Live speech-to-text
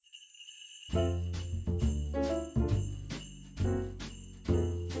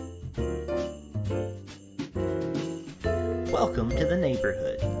Welcome to The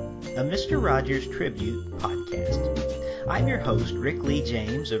Neighborhood, a Mr. Rogers tribute podcast. I'm your host, Rick Lee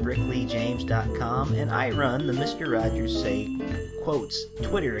James of rickleejames.com, and I run the Mr. Rogers Say Quotes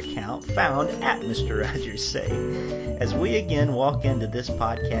Twitter account found at Mr. Rogers Say. As we again walk into this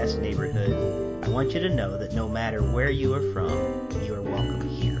podcast neighborhood, I want you to know that no matter where you are from, you are welcome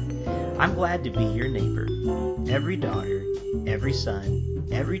here. I'm glad to be your neighbor. Every daughter, every son,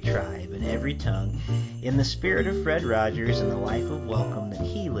 every tribe, and every tongue, in the spirit of Fred Rogers and the life of welcome that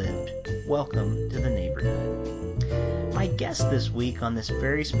he lived, welcome to the neighborhood. My guest this week on this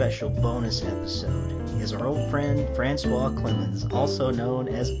very special bonus episode is our old friend Francois Clemens, also known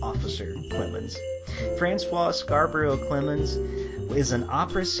as Officer Clemens. Francois Scarborough Clemens is an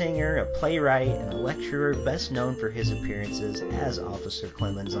opera singer, a playwright, and a lecturer best known for his appearances as Officer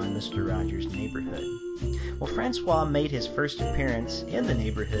Clemens on Mr. Rogers' Neighborhood. Well, Francois made his first appearance in the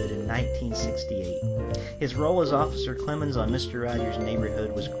neighborhood in 1968. His role as Officer Clemens on Mr. Rogers'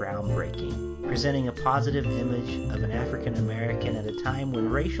 Neighborhood was groundbreaking, presenting a positive image of an African American at a time when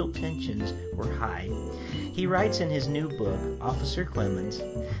racial tensions were high. He writes in his new book, Officer Clemens,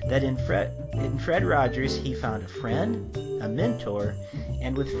 that in Fred Rogers he found a friend, a mentor,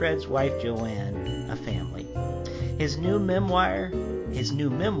 and with Fred's wife Joanne, a family. His new memoir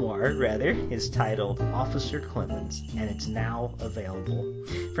is titled Officer Clemens, and it's now available.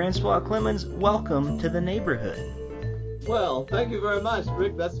 Francois Clemens, welcome to the neighborhood. Well, thank you very much,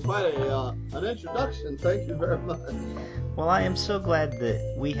 Rick. That's quite an introduction. Thank you very much. Well, I am so glad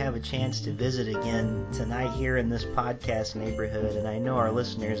that we have a chance to visit again tonight here in this podcast neighborhood, and I know our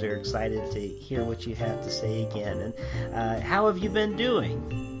listeners are excited to hear what you have to say again. And how have you been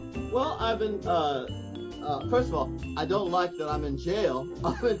doing? Well, I've been, first of all, I don't like that I'm in jail.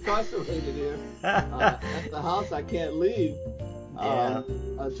 I'm incarcerated here at the house. I can't leave. Yeah.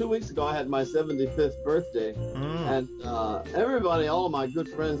 2 weeks ago, I had my 75th birthday, and everybody, all of my good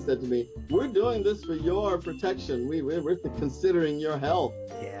friends said to me, we're doing this for your protection. We're considering your health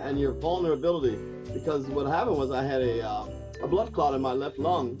and your vulnerability, because what happened was I had a blood clot in my left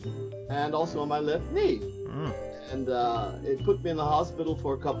lung and also on my left knee. And it put me in the hospital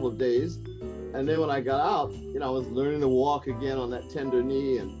for a couple of days. And then when I got out, I was learning to walk again on that tender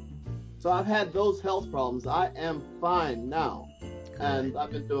knee. And so I've had those health problems. I am fine now. And I've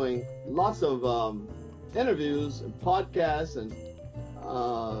been doing lots of interviews and podcasts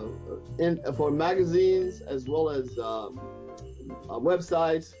and for magazines as well as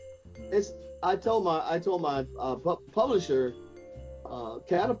websites. I told my publisher,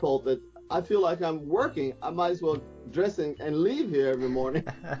 Catapult, that I feel like I'm working. I might as well dress and leave here every morning.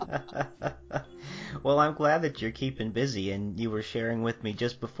 Well, I'm glad that you're keeping busy, and you were sharing with me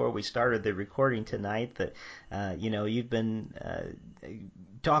just before we started the recording tonight that, you've been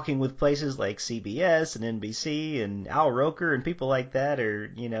talking with places like CBS and NBC and Al Roker and people like that,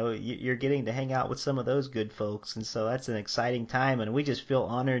 or, you're getting to hang out with some of those good folks, and so that's an exciting time, and we just feel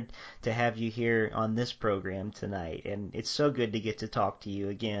honored to have you here on this program tonight, and it's so good to get to talk to you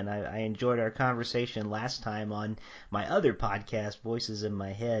again. I enjoyed our conversation last time on my other podcast, Voices in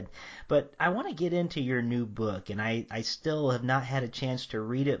My Head, but I want to get into your new book, and I still have not had a chance to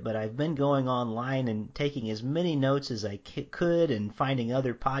read it, but I've been going online and taking as many notes as I could and finding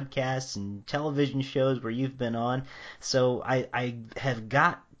other podcasts and television shows where you've been on. So I have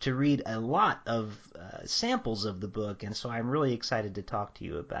got to read a lot of samples of the book, and so I'm really excited to talk to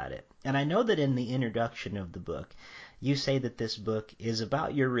you about it. And I know that in the introduction of the book, you say that this book is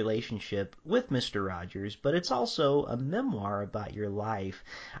about your relationship with Mr. Rogers, but it's also a memoir about your life.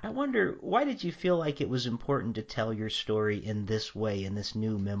 I wonder, why did you feel like it was important to tell your story in this way, in this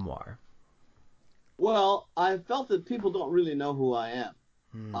new memoir? Well, I felt that people don't really know who I am,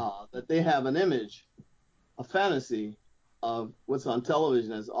 that they have an image, a fantasy of what's on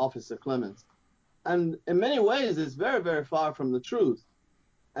television as Officer Clemens. And in many ways, it's very, very far from the truth.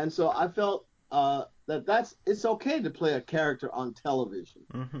 And so I felt it's okay to play a character on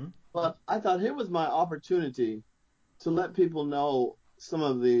television. But I thought here was my opportunity to let people know some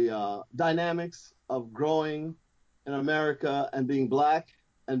of the dynamics of growing in America and being black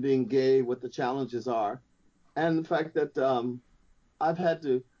and being gay, what the challenges are, and the fact that I've had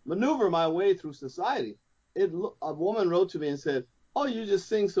to maneuver my way through society. A woman wrote to me and said, "Oh, you just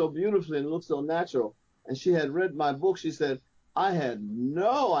sing so beautifully and look so natural." And she had read my book. She said, "I had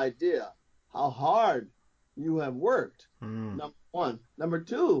no idea how hard you have worked." Number one. Number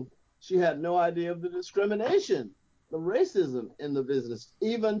two, she had no idea of the discrimination, the racism in the business,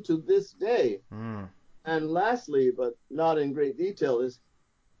 even to this day. And lastly, but not in great detail, is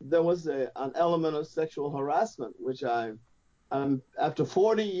there was an element of sexual harassment, which after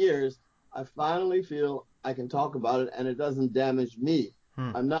 40 years, I finally feel I can talk about it and it doesn't damage me.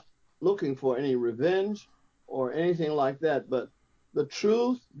 Hmm. I'm not looking for any revenge or anything like that. But the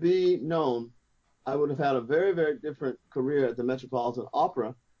truth be known, I would have had a very, very different career at the Metropolitan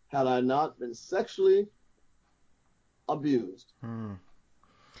Opera had I not been sexually abused. Hmm.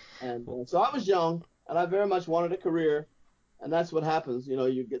 And Well, so I was young and I very much wanted a career. And that's what happens. You know,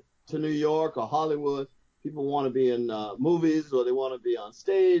 you get to New York or Hollywood, people want to be in movies or they want to be on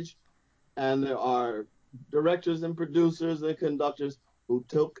stage. And there are directors and producers and conductors who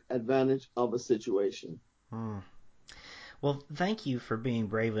took advantage of a situation. hmm. Well, thank you for being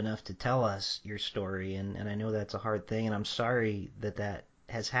brave enough to tell us your story, and I know that's a hard thing, and I'm sorry that that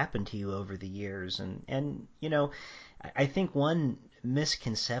has happened to you over the years. And you know, I think one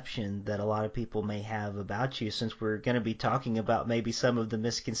misconception that a lot of people may have about you, since we're going to be talking about maybe some of the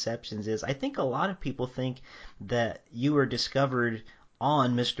misconceptions, is I think a lot of people think that you were discovered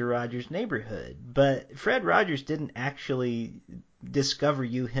on Mr. Rogers' Neighborhood, but Fred Rogers didn't actually discover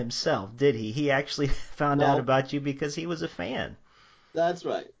you himself, did he? He actually found out No, about you because he was a fan. that's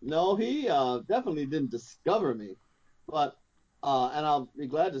right. No, he definitely didn't discover me, but and I'll be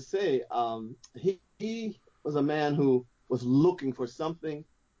glad to say he was a man who was looking for something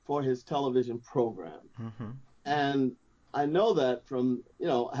for his television program, Hmm. and I know that from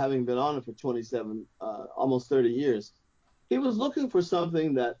having been on it for 27, almost 30 years, he was looking for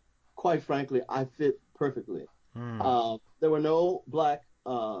something that, quite frankly, I fit perfectly. Mm. There were no black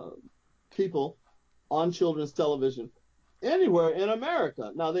people on children's television anywhere in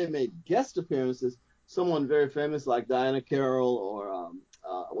America. Now they made guest appearances. Someone very famous like Diana Carroll or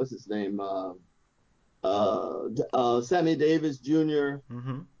what's his name, Sammy Davis Jr.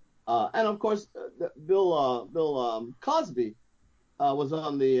 Hmm. And of course Bill Cosby was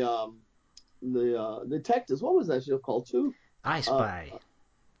on the detectives. What was that show called too? I Uh, Spy.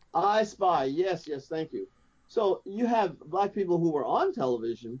 I Spy. Yes, yes, thank you. So you have black people who were on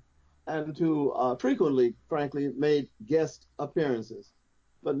television and who frequently, frankly, made guest appearances,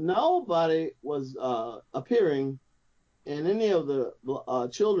 but nobody was appearing in any of the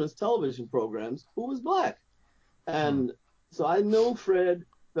children's television programs who was black. Hmm. And so I know Fred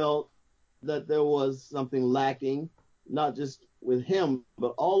felt that there was something lacking, not just with him,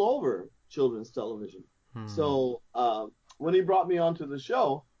 but all over children's television. Hmm. So when he brought me onto the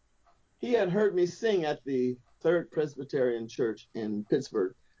show, he had heard me sing at the Third Presbyterian Church in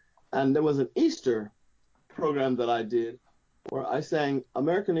Pittsburgh. And there was an Easter program that I did where I sang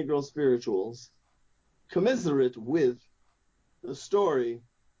American Negro spirituals commiserate with the story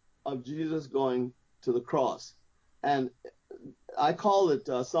of Jesus going to the cross. And I call it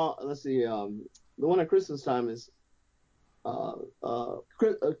song. Let's see, the one at Christmas time is uh,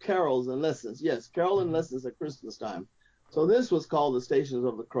 carols and lessons. Yes, carol and Hmm. lessons at Christmas time. So this was called the Stations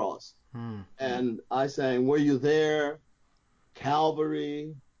of the Cross, Hmm. and I sang, "Were you there,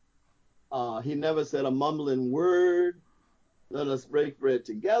 Calvary?" He never said a mumbling word. Let us break bread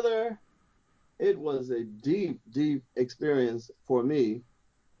together. It was a deep, deep experience for me,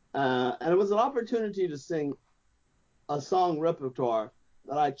 and it was an opportunity to sing a song repertoire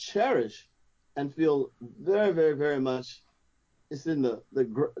that I cherish and feel very, very, very much it's in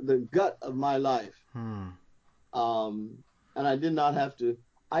the gut of my life. Hmm. Um, and I did not have to.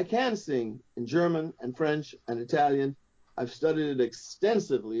 I can sing in German and French and Italian. I've studied it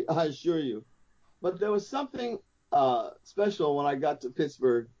extensively, I assure you. But there was something special when I got to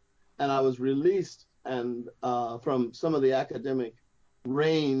Pittsburgh and I was released and from some of the academic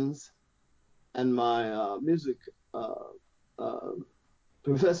reins and my music uh, uh,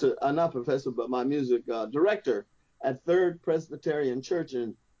 professor, not professor, but my music director at Third Presbyterian Church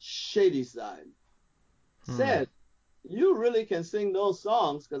in Shadyside Hmm. said, "You really can sing those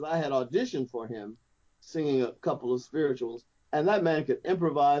songs," because I had auditioned for him singing a couple of spirituals, and that man could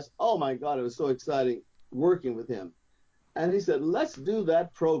improvise. Oh my God, it was so exciting working with him. And he said, "Let's do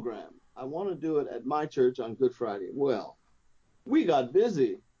that program. I want to do it at my church on Good Friday." Well, we got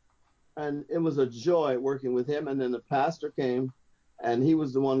busy and it was a joy working with him. And then the pastor came, and he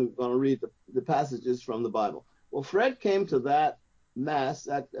was the one going to read the passages from the Bible. Well, Fred came to that mass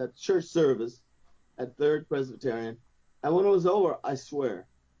at church service at Third Presbyterian, and when it was over, I swear,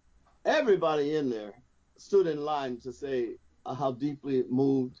 everybody in there stood in line to say how deeply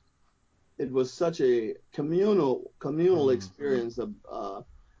moved. It was such a communal Hmm. experience of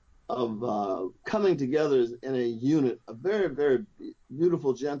coming together in a unit, a very, very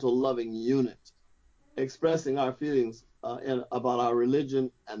beautiful, gentle, loving unit, expressing our feelings about our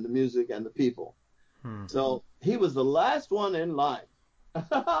religion and the music and the people. Hmm. So he was the last one in line.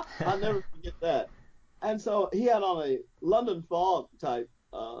 I'll never forget that. And so he had on a London Fog type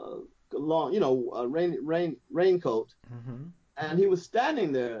long, raincoat, Mm-hmm. and he was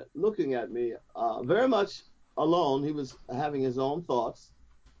standing there looking at me, very much alone. He was having his own thoughts,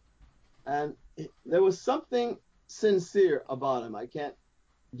 and there was something sincere about him. I can't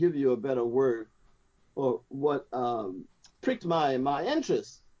give you a better word for what pricked my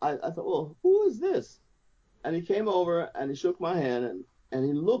interest. I thought, well, who is this? And he came over and he shook my hand, and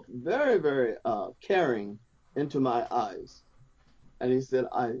he looked very, very caring into my eyes. And he said,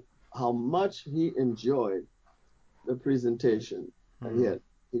 how much he enjoyed the presentation. And Mm.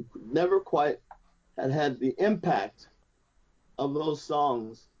 he never quite had the impact of those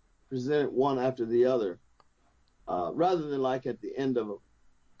songs presented one after the other, rather than like at the end of a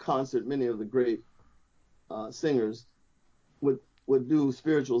concert, many of the great singers would would do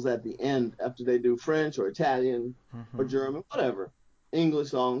spirituals at the end after they do French or Italian or Mm-hmm. German, whatever, English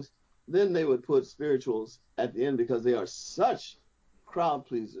songs. Then they would put spirituals at the end because they are such crowd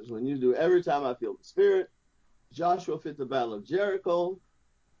pleasers. When you do Every Time I Feel the Spirit, Joshua Fit the Battle of Jericho,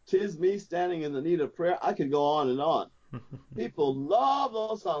 Tis Me Standing in the Need of Prayer, I could go on and on. People love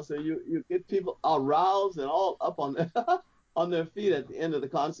those songs. So you get people aroused and all up on their, on their feet at the end of the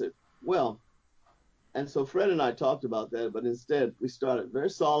concert. Well, and so Fred and I talked about that, but instead we started very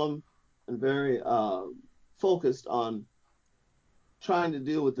solemn and very focused on trying to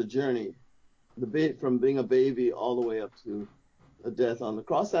deal with the journey, from being a baby all the way up to the death on the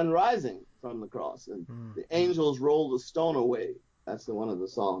cross and rising from the cross. And Mm. the angels rolled the stone away. That's one of the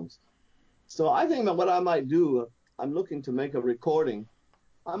songs. So I think that what I might do, I'm looking to make a recording.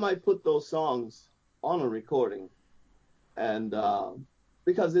 I might put those songs on a recording, and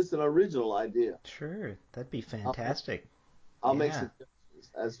because it's an original idea. Sure, that'd be I'll, fantastic. I'll make Yeah.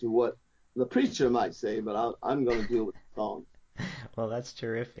 suggestions as to what the preacher might say, but I'm going to deal with the song. Well, that's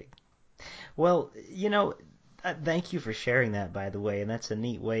terrific. Well, thank you for sharing that, by the way, and that's a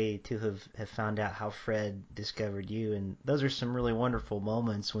neat way to have found out how Fred discovered you. And those are some really wonderful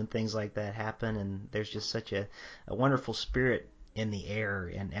moments when things like that happen, and there's just such a wonderful spirit in the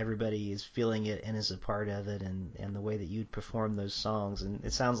air, and everybody is feeling it and is a part of it, and the way that you'd perform those songs. And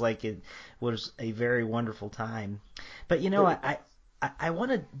it sounds like it was a very wonderful time. But I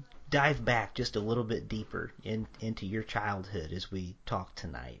want to dive back just a little bit deeper into your childhood as we talk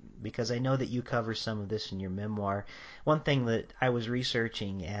tonight, because I know that you cover some of this in your memoir. One thing that I was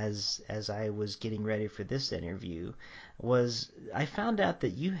researching as I was getting ready for this interview was I found out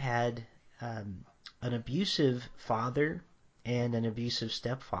that you had an abusive father and an abusive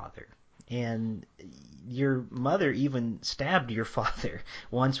stepfather. And your mother even stabbed your father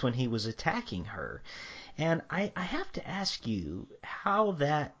once when he was attacking her. And I have to ask you how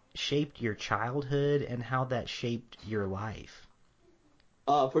that shaped your childhood and how that shaped your life.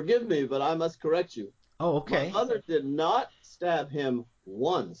 Forgive me, but I must correct you. Oh, My okay. mother did not stab him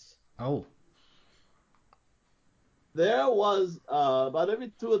once. Oh. There was about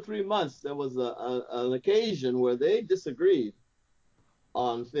every 2 or 3 months, there was an occasion where they disagreed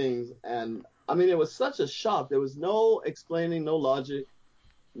on things. And I mean, it was such a shock. There was no explaining, no logic,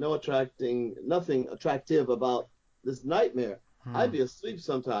 no attracting, nothing attractive about this nightmare. I'd Hmm. be asleep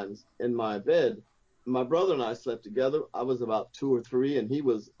sometimes in my bed. My brother and I slept together. I was about 2 or 3, and he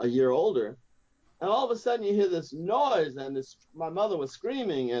was a year older. And all of a sudden, you hear this noise, and this. My mother was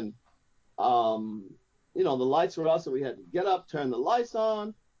screaming, and um, the lights were out, so we had to get up, turn the lights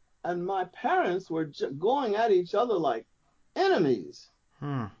on, and my parents were going at each other like enemies.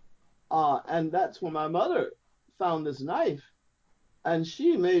 Hmm. And that's when my mother found this knife, and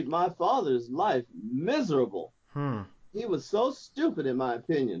she made my father's life miserable. Hmm. He was so stupid, in my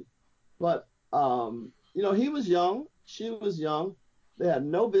opinion. But he was young, she was young. They had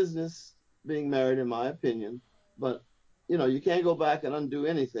no business being married, in my opinion. But you can't go back and undo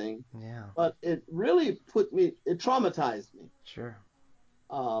anything. Yeah. But it really it traumatized me. Sure.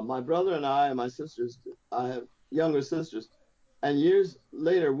 My brother and I and my sisters, I have younger sisters, and years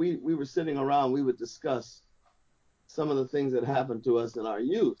later we were sitting around, we would discuss some of the things that happened to us in our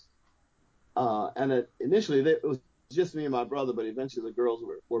youth. Initially it was just me and my brother, but eventually the girls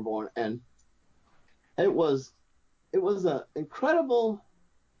were born, and it was an incredible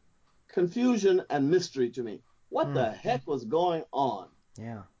confusion and mystery to me. What Hmm. the heck was going on?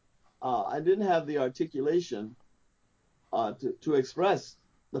 Yeah. I didn't have the articulation to express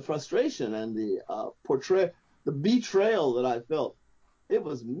the frustration and the betrayal that I felt. It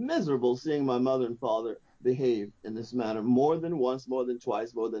was miserable seeing my mother and father behave in this manner more than once, more than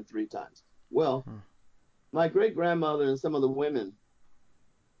twice, more than 3 times. Well, Hmm. my great grandmother and some of the women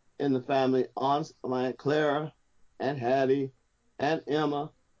in the family, aunts, my Aunt Clara, Aunt Hattie, Aunt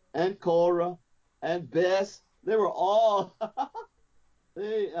Emma, Aunt Cora, Aunt Bess, they were all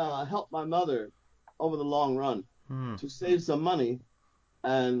They helped my mother over the long run Hmm. to save some money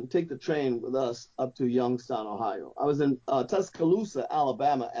and take the train with us up to Youngstown, Ohio. I was in Tuscaloosa,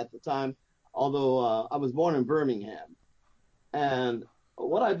 Alabama at the time, although I was born in Birmingham. And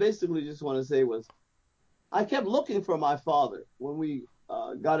what I basically just want to say was I kept looking for my father. When we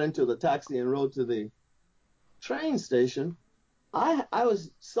got into the taxi and rode to the train station, I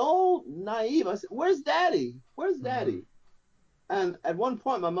was so naive. I said, "Where's Daddy? Where's Hmm. Daddy?" And at one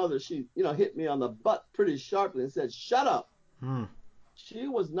point, my mother, she, hit me on the butt pretty sharply and said, "Shut up." Hmm. She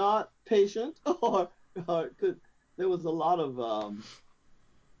was not patient, or could. There was a lot of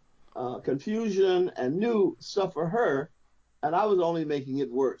confusion and new stuff for her, and I was only making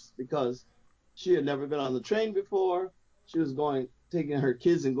it worse because she had never been on the train before. She was taking her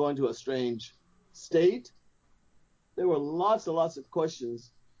kids and going to a strange state. There were lots and lots of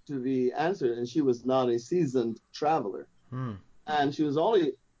questions to be answered, and she was not a seasoned traveler. Hmm. And she was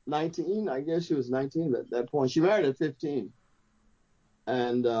only 19. I guess she was 19 at that point. She married at 15,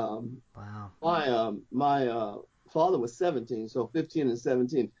 and Wow. my father was 17, so 15 and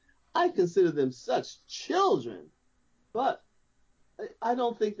 17. I consider them such children, but I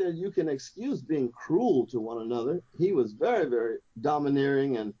don't think that you can excuse being cruel to one another. He was very, very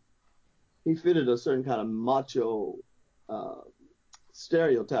domineering, and he fitted a certain kind of macho uh,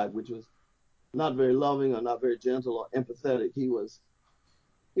 stereotype, which was not very loving or not very gentle or empathetic. He was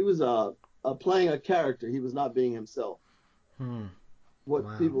playing a character. He was not being himself. Hmm. What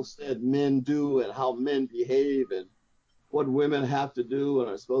Wow. people said men do and how men behave and what women have to do and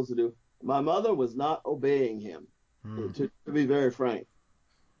are supposed to do. My mother was not obeying him, Hmm. to be very frank.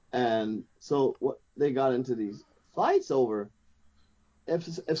 And so what they got into these fights over.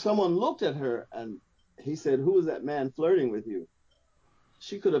 If someone looked at her and he said, "Who is that man flirting with you?"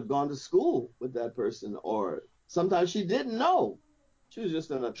 She could have gone to school with that person, or sometimes she didn't know. She was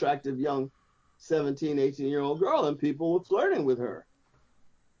just an attractive young 17, 18-year-old girl, and people were flirting with her.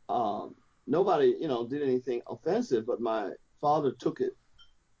 Um, Nobody, did anything offensive, but my father took it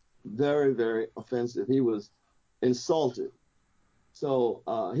very, very offensive. He was insulted. So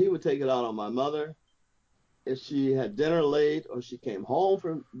he would take it out on my mother. If she had dinner late or she came home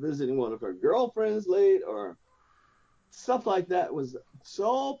from visiting one of her girlfriends late or stuff like that was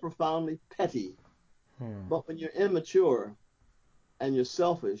so profoundly petty. Hmm. But when you're immature and you're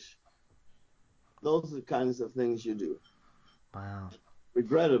selfish, those are the kinds of things you do. Wow.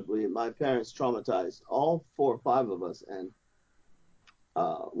 Regrettably, my parents traumatized all four or five of us. And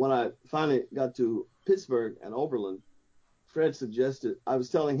when I finally got to Pittsburgh and Oberlin, Fred suggested, I was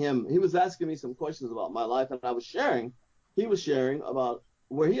telling him, he was asking me some questions about my life, and I was sharing, he was sharing about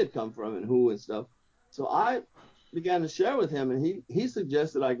where he had come from and who and stuff. So I began to share with him, and he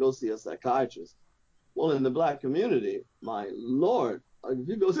suggested I go see a psychiatrist. Well, in the black community, my Lord, if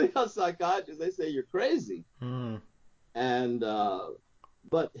you go see a psychiatrist, they say you're crazy. Hmm. And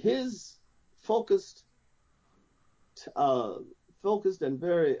but his focused, uh, focused and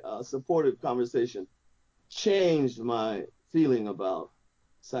very supportive conversation changed my feeling about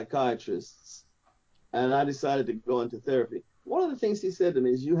psychiatrists, and I decided to go into therapy. One of the things he said to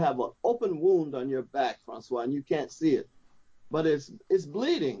me is, "You have an open wound on your back, Francois, and you can't see it, but it's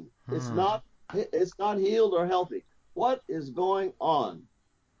bleeding. Hmm. It's not healed or healthy. What is going on?"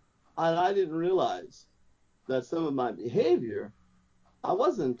 And I didn't realize that some of my behavior, I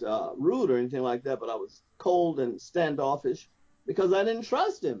wasn't rude or anything like that, but I was cold and standoffish because I didn't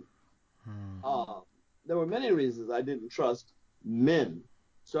trust him. Hmm. Uh, there were many reasons I didn't trust men,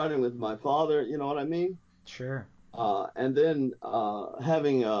 starting with my father, you know what I mean? Sure. And then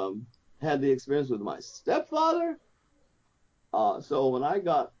having had the experience with my stepfather. So when I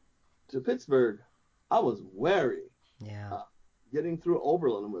got to Pittsburgh, I was wary. Yeah. Uh, Getting through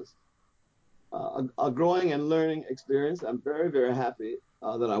Oberlin was a growing and learning experience. I'm very, very happy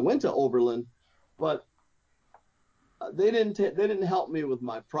that I went to Oberlin, but they didn't help me with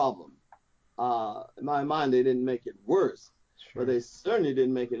my problem. In my mind, they didn't make it worse, but Sure. they certainly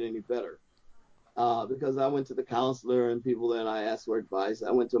didn't make it any better. Because I went to the counselor and people there, and I asked for advice.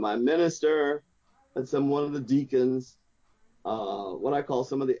 I went to my minister and one of the deacons, what I call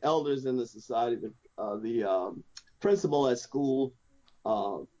some of the elders in the society, the principal at school,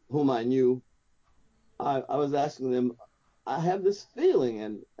 uh, whom I knew. I was asking them, I have this feeling,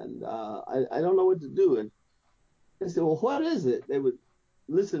 and I don't know what to do. And they said, "Well, what is it?" They would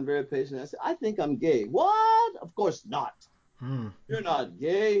listen very patiently. I said, "I think I'm gay." "What? Of course not. Hmm. You're not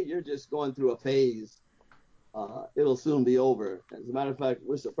gay. You're just going through a phase. It'll soon be over. As a matter of fact,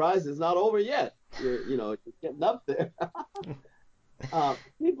 we're surprised it's not over yet. You're getting up there."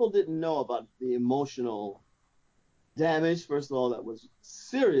 People didn't know about the emotional damage, first of all, that was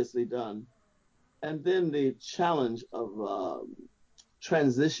seriously done, and then the challenge of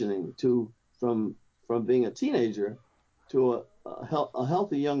transitioning to from being a teenager to a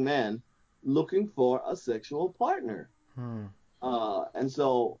healthy young man looking for a sexual partner. Hmm. And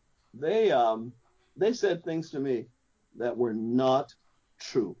so they they said things to me that were not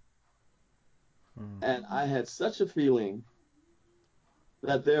true, Hmm. and I had such a feeling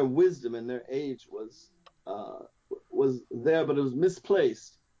that their wisdom and their age uh, was there, but it was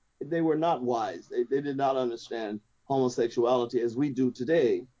misplaced. They were not wise. They did not understand homosexuality as we do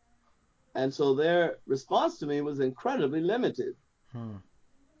today. And so their response to me was incredibly limited. Hmm.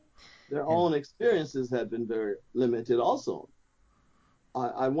 Their And own experiences had been very limited also.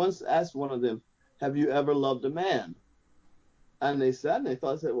 I once asked one of them, "Have you ever loved a man?" And they said, and they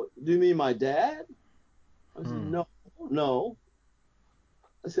thought, I said, "What, do you mean my dad?" I said, hmm. "No, no."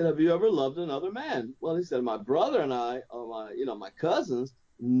 I said, "Have you ever loved another man?" Well, he said, "My brother and I, or my cousins."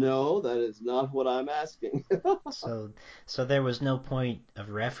 No, that is not what I'm asking. So so there was no point of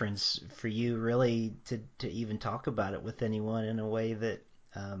reference for you really to even talk about it with anyone in a way that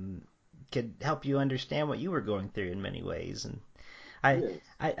um, could help you understand what you were going through in many ways. And I, Yes.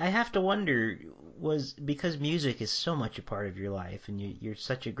 I have to wonder, was because music is so much a part of your life and you're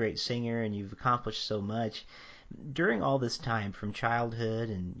such a great singer and you've accomplished so much during all this time from childhood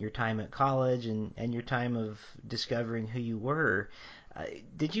and your time at college and your time of discovering who you were,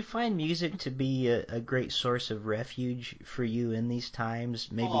 did you find music to be a great source of refuge for you in these times,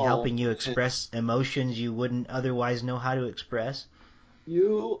 maybe Oh, helping you man. express emotions you wouldn't otherwise know how to express?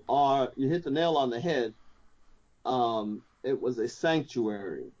 You hit the nail on the head. It was a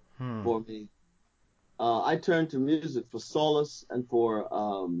sanctuary Hmm. for me. I turned to music for solace and for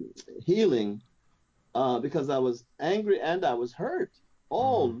healing because I was angry and I was hurt.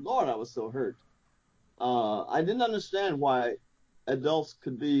 Oh Hmm. Lord, I was so hurt. I didn't understand why adults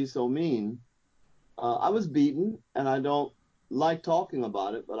could be so mean. I was beaten, and I don't like talking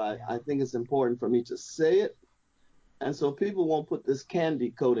about it, but Yeah. I think it's important for me to say it. And so people won't put this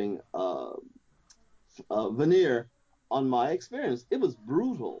candy coating veneer on my experience. It was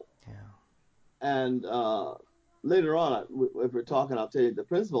brutal. Yeah. And later on, if we're talking, I'll tell you the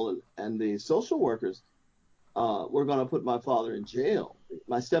principal and the social workers were going to put my father in jail,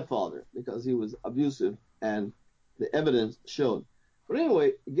 my stepfather, because he was abusive, and the evidence showed. But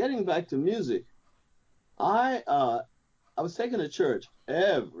anyway, getting back to music, I uh, I was taken to church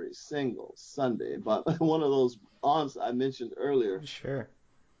every single Sunday by one of those aunts I mentioned earlier, Sure.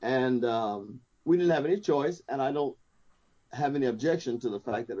 and we didn't have any choice, and I don't have any objection to the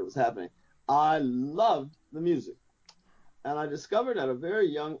fact that it was happening. I loved the music. And I discovered at a very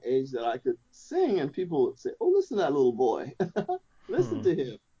young age that I could sing, and people would say, "Oh, listen to that little boy. Listen Hmm. to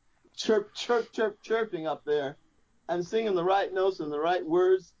him. Chirp, chirp, chirp, chirping up there and singing the right notes and the right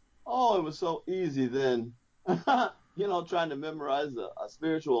words." Oh, it was so easy then. Trying to memorize a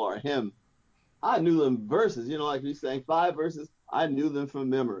spiritual or a hymn. I knew them verses, like we sang 5 verses, I knew them from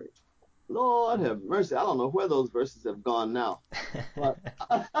memory. Lord have mercy. I don't know where those verses have gone now. But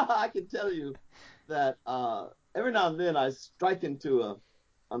I can tell you that every now and then I strike into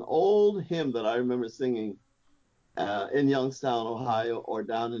an old hymn that I remember singing in Youngstown, Ohio, or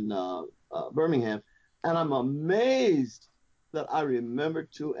down in Birmingham, and I'm amazed that I remember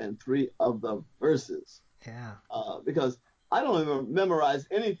 2 and 3 of the verses Yeah. because I don't even memorize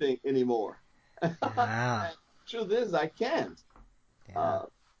anything anymore. And Yeah. truth is, I can't. Yeah. Uh,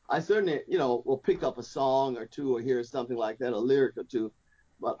 I certainly, will pick up a song or two or hear something like that, a lyric or two,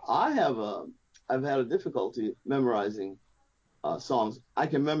 but I've had a difficulty memorizing songs. I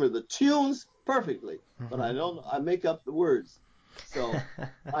can remember the tunes perfectly, but Hmm. I make up the words. So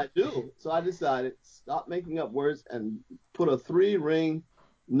I do. So I decided stop making up words and put a 3 ring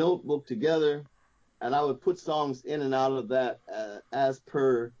notebook together, and I would put songs in and out of that as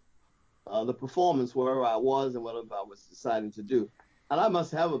per the performance wherever I was and whatever I was deciding to do. And I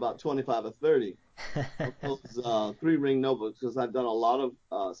must have about 25 or 30 of those 3 ring notebooks because I've done a lot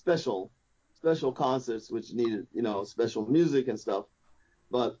of special concerts which needed special music and stuff.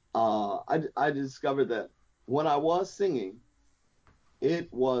 But I discovered that when I was singing,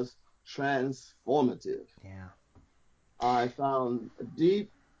 it was transformative. Yeah. I found a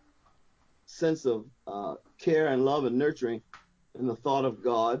deep sense of care and love and nurturing in the thought of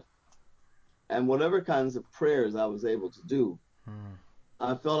God, and whatever kinds of prayers I was able to do, Hmm.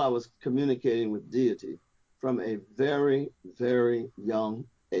 I felt I was communicating with deity from a very, very young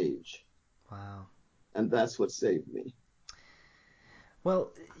age. Wow. And that's what saved me.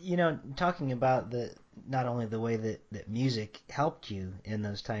 Well, talking about the not only the way that music helped you in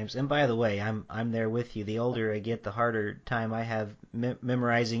those times, and by the way, I'm there with you. The older I get, the harder time I have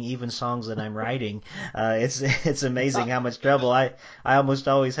memorizing even songs that I'm writing. It's amazing how much trouble I almost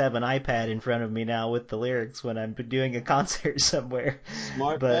always have an iPad in front of me now with the lyrics when I'm doing a concert somewhere.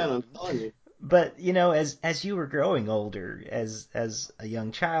 Smart But man, I'm telling you. but as you were growing older, as a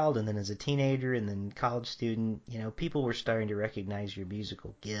young child, and then as a teenager, and then college student, people were starting to recognize your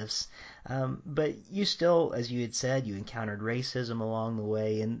musical gifts. But you still, as you had said, you encountered racism along the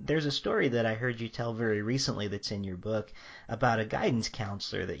way. And there's a story that I heard you tell very recently that's in your book about a guidance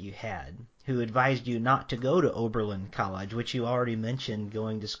counselor that you had who advised you not to go to Oberlin College, which you already mentioned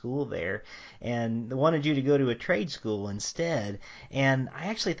going to school there, and wanted you to go to a trade school instead. And I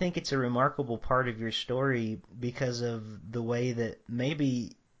actually think it's a remarkable part of your story because of the way that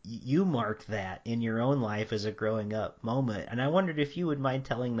maybe you marked that in your own life as a growing up moment. And I wondered if you would mind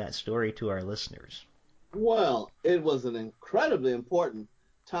telling that story to our listeners. Well, it was an incredibly important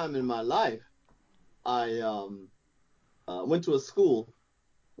time in my life. I went to a school,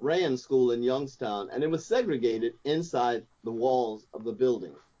 Rayan School in Youngstown, and it was segregated inside the walls of the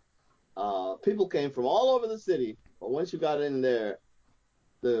building. People came from all over the city, but once you got in there,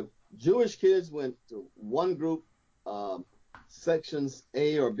 the Jewish kids went to one group, sections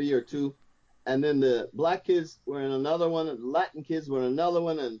A or B or two, and then the black kids were in another one, and Latin kids were in another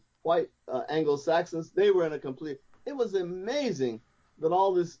one, and white Anglo-Saxons, they were in a complete. It was amazing that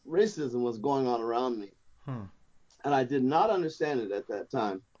all this racism was going on around me, Hmm. and I did not understand it at that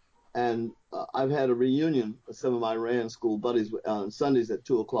time. And I've had a reunion with some of my Rand School buddies on Sundays at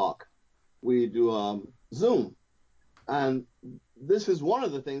 2 o'clock. We do Zoom, and this is one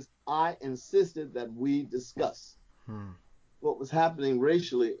of the things I insisted that we discuss Hmm. what was happening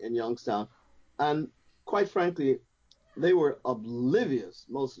racially in Youngstown. And quite frankly, they were oblivious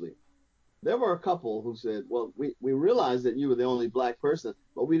mostly. There were a couple who said, well, we realized that you were the only black person,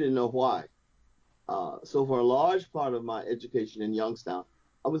 but we didn't know why. So for a large part of my education in Youngstown,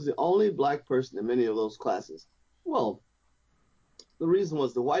 I was the only black person in many of those classes. Well, the reason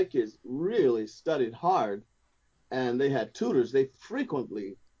was the white kids really studied hard and they had tutors. They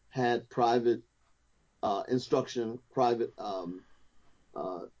frequently had private instruction, private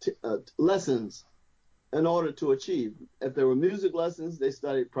lessons in order to achieve. If there were music lessons, they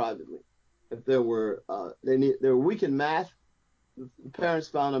studied privately. If there were they were weak in math, the parents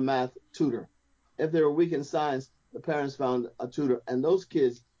found a math tutor. If they were weak in science, the parents found a tutor, and those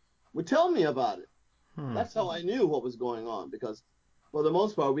kids would tell me about it. Hmm. That's how I knew what was going on because, for the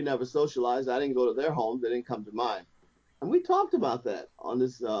most part, we never socialized. I didn't go to their homes; they didn't come to mine, and we talked about that on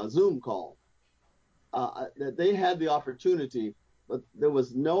this Zoom call. That they had the opportunity, but there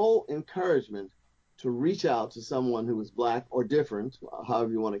was no encouragement to reach out to someone who was black or different,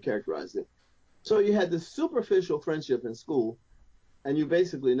 however you want to characterize it. So you had this superficial friendship in school, and you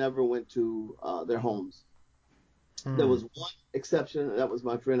basically never went to their homes. There Hmm. was one exception, and that was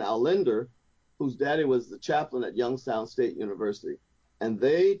my friend Al Linder, whose daddy was the chaplain at Youngstown State University. And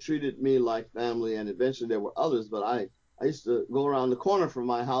they treated me like family, and eventually there were others, but I used to go around the corner from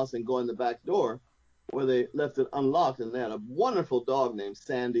my house and go in the back door where they left it unlocked, and they had a wonderful dog named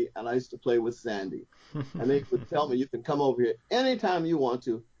Sandy, and I used to play with Sandy. And they would tell me, you can come over here anytime you want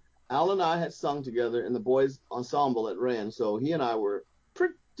to. Al and I had sung together in the boys' ensemble at Rand, so he and I were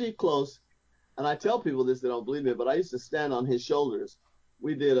pretty close. And I tell people this, they don't believe me, but I used to stand on his shoulders.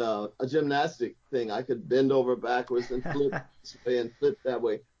 We did a gymnastic thing. I could bend over backwards and flip this way and flip that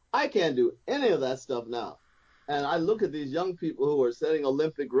way. I can't do any of that stuff now. And I look at these young people who are setting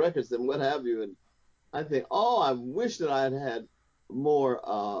Olympic records and what have you, and I think, oh, I wish that I had had more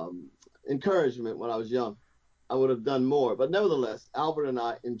encouragement when I was young. I would have done more. But nevertheless, Albert and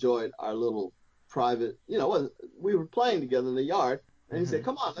I enjoyed our little private, we were playing together in the yard, and he Hmm. said,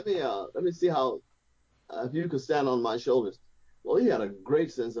 "Come on, let me see how if you could stand on my shoulders." Well, he had a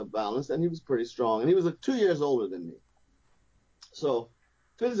great sense of balance, and he was pretty strong, and he was 2 years older than me. So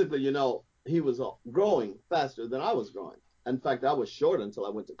physically, he was growing faster than I was growing. In fact, I was short until I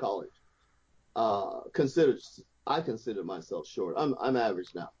went to college. Considered I consider myself short. I'm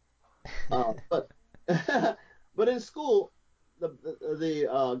average now. But but in school,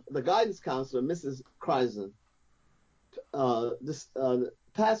 the guidance counselor, Mrs. Kreisen, this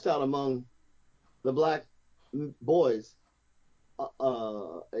passed out among the black boys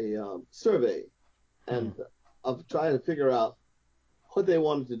a survey Hmm. and of trying to figure out what they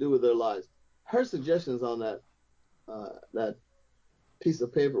wanted to do with their lives. Her suggestions on that piece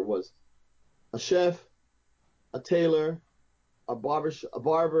of paper was a chef, a tailor, a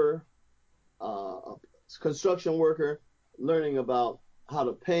barber, a construction worker, learning about how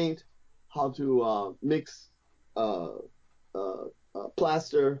to paint, how to mix uh,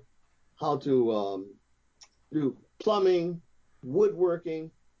 plaster, how to do plumbing, woodworking.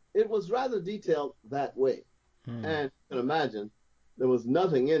 It was rather detailed that way. Hmm. And you can imagine there was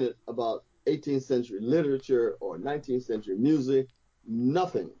nothing in it about 18th century literature or 19th century music,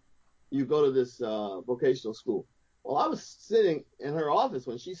 nothing. You go to this vocational school. Well, I was sitting in her office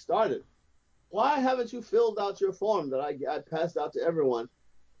when she started. Why haven't you filled out your form that I passed out to everyone?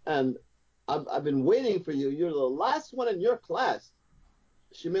 And I've been waiting for you. You're the last one in your class.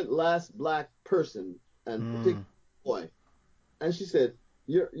 She meant last black person and Hmm. particularly boy. And she said,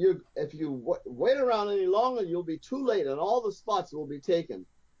 you're if you wait around any longer, you'll be too late, and all the spots will be taken.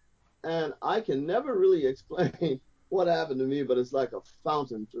 And I can never really explain what happened to me, but it's like a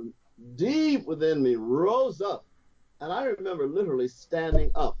fountain from deep within me rose up. And I remember literally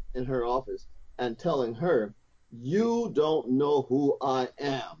standing up in her office and telling her, "You don't know who I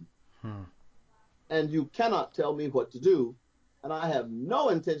am, Hmm. and you cannot tell me what to do. And I have no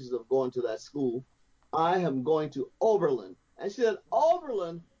intentions of going to that school. I am going to Oberlin." And she said,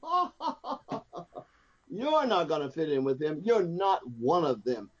 "Oberlin? You're not going to fit in with them. You're not one of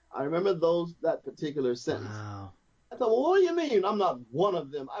them." I remember that particular sentence. Wow. I thought, "Well, what do you mean I'm not one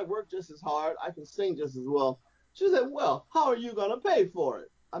of them? I work just as hard. I can sing just as well." She said, "Well, how are you going to pay for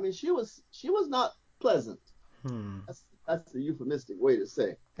it?" I mean, she was not pleasant. Hmm. That's the euphemistic way to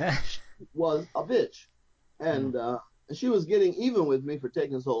say. She was a bitch, Hmm. and she was getting even with me for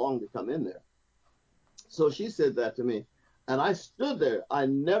taking so long to come in there. So she said that to me, and I stood there. I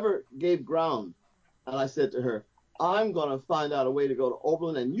never gave ground, and I said to her, "I'm going to find out a way to go to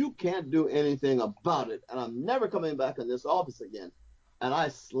Oberlin, and you can't do anything about it, and I'm never coming back in this office again." And I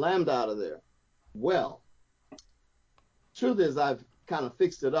slammed out of there. Well, truth is, I've kind of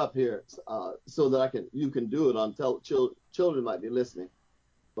fixed it up here so that you can do it on children might be listening.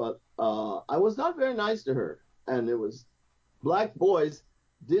 But I was not very nice to her, and it was black boys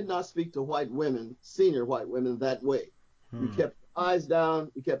did not speak to white women, senior white women, that way. You Hmm. kept your eyes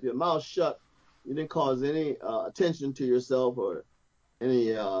down, you kept your mouth shut, you didn't cause any attention to yourself or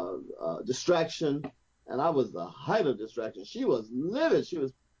any distraction. And I was the height of distraction. She was livid.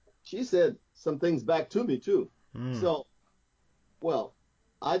 She said some things back to me too. Hmm. So, well,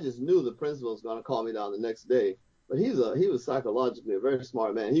 I just knew the principal was going to call me down the next day. But he was psychologically a very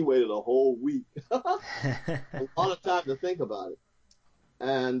smart man. He waited a whole week, a lot of time to think about it.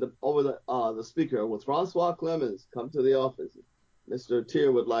 And over the speaker was Francois Clemens. Come to the office. Mr.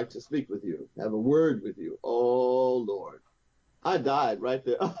 Tier would like to speak with you, have a word with you. Oh Lord, I died right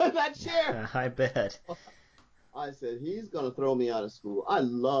there in that chair. I bet. I said, he's going to throw me out of school. I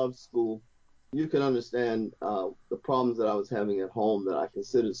loved school. You can understand the problems that I was having at home, that I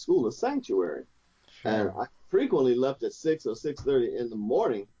considered school a sanctuary. And Sure. I frequently left at 6 or 6:30 in the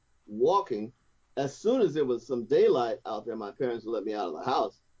morning walking. As soon as there was some daylight out there, my parents would let me out of the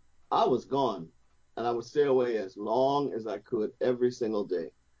house. I was gone, and I would stay away as long as I could every single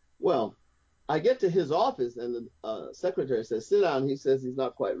day. Well, I get to his office, and the secretary says, "Sit down." He says he's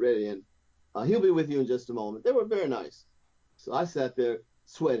not quite ready, and he'll be with you in just a moment. They were very nice. So I sat there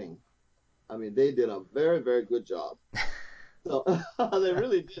sweating. I mean, they did a very, very good job. So they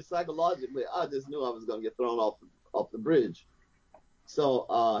really did psychologically. I just knew I was going to get thrown off the bridge.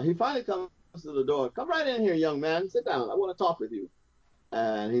 So he finally comes to the door. "Come right in here, young man. Sit down. I want to talk with you."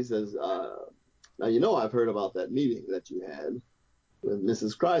 And he says, "Now you know I've heard about that meeting that you had with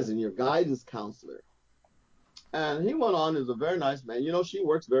Mrs. Kreisen, your guidance counselor." And he went on. He was a very nice man. You know, she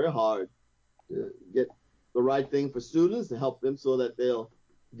works very hard to get the right thing for students, to help them so that they'll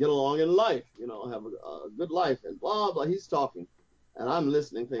get along in life, have a good life, and blah, blah. He's talking. And I'm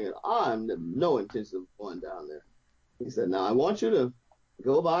listening, thinking, I'm no intention of going down there. He said, "Now I want you to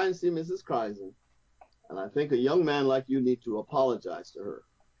go by and see Mrs. Kreisen. And I think a young man like you need to apologize to her.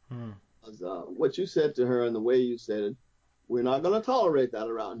 Hmm. Because what you said to her and the way you said it, we're not going to tolerate that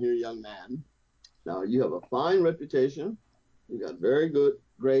around here, young man. Now, you have a fine reputation. You got very good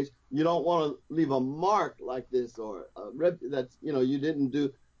grades. You don't want to leave a mark like this, or that's, you didn't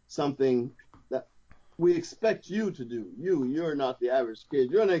do something that we expect you to do. You're not the average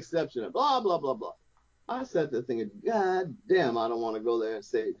kid. You're an exception. Blah, blah, blah, blah." I sat there thinking, God damn, I don't want to go there and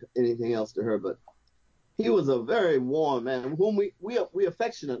say anything else to her. But he was a very warm man, whom we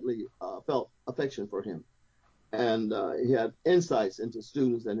affectionately felt affection for him. And he had insights into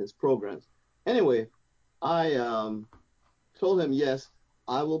students and his programs. Anyway, I told him, "Yes,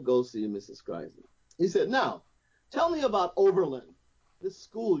 I will go see Mrs. Kreisen." He said, "Now, tell me about Oberlin, this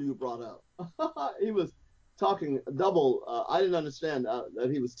school you brought up." He was talking double. I didn't understand that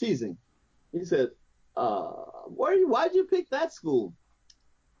he was teasing. He said, "Why'd you pick that school?"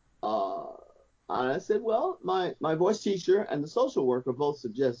 Uh, and I said, well, my voice teacher and the social worker both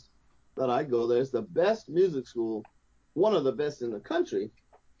suggest that I go there. It's the best music school, one of the best in the country.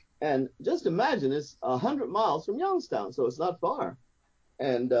 And just imagine, it's 100 miles from Youngstown, so it's not far.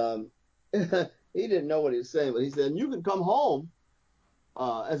 And he didn't know what he was saying, but he said, you can come home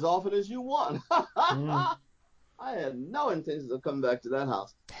as often as you want. Mm. I had no intentions of coming back to that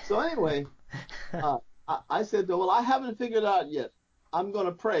house. So anyway, uh, I said, well, I haven't figured it out yet. I'm going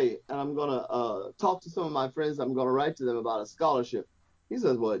to pray and I'm going to talk to some of my friends. I'm going to write to them about a scholarship. He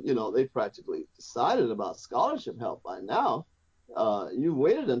says, well, they practically decided about scholarship help by now. You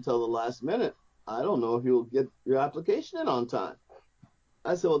waited until the last minute. I don't know if you'll get your application in on time.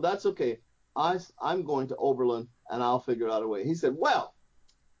 I said, well, that's okay. I'm going to Oberlin and I'll figure out a way. He said, well,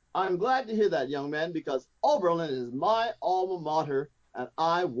 I'm glad to hear that, young man, because Oberlin is my alma mater and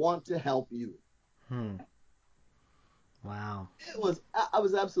I want to help you. Hmm. Wow. I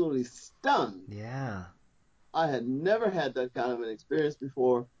was absolutely stunned. Yeah. I had never had that kind of an experience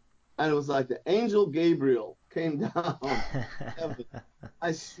before. And it was like the angel Gabriel came down from heaven.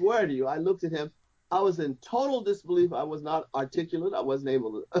 I swear to you, I looked at him. I was in total disbelief. I was not articulate. I wasn't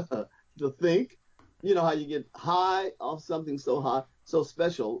able to, to think. You know how you get high off something so high, so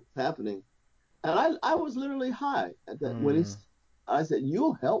special happening. And I was literally high at that when Hmm. I said,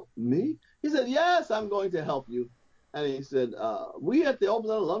 "You'll help me?" He said, "Yes, I'm going to help you." And he said, "We at the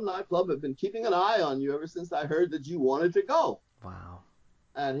Oberlin Alumni Club have been keeping an eye on you ever since I heard that you wanted to go." Wow.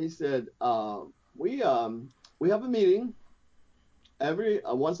 And he said, "We have a meeting every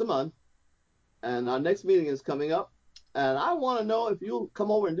once a month, and our next meeting is coming up, and I want to know if you'll come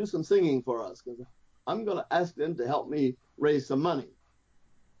over and do some singing for us because I'm going to ask them to help me raise some money."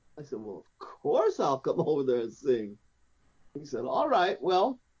 I said, "Well, of course I'll come over there and sing." He said, "All right,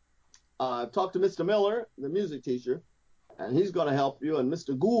 well, I've talked to Mr. Miller, the music teacher, and he's going to help you. And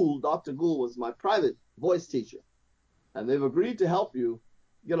Mr. Gould, Dr. Gould, was my private voice teacher. And they've agreed to help you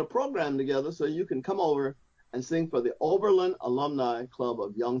get a program together so you can come over and sing for the Oberlin Alumni Club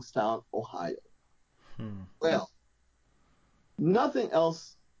of Youngstown, Ohio." Hmm. Well, nothing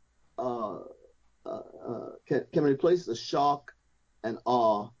else can replace the shock and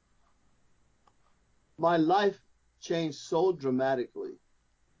awe. My life changed so dramatically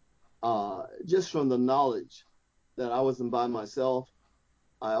just from the knowledge that I wasn't by myself.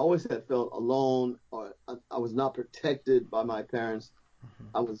 I always had felt alone, or I was not protected by my parents. Hmm.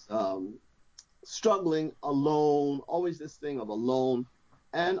 I was struggling alone, always this thing of alone,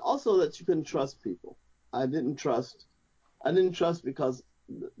 and also that you couldn't trust people. I didn't trust. I didn't trust because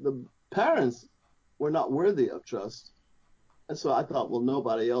the parents were not worthy of trust, and so I thought, well,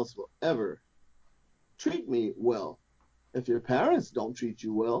 nobody else will ever treat me well. If your parents don't treat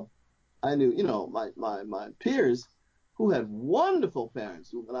you well, I knew, my peers who had wonderful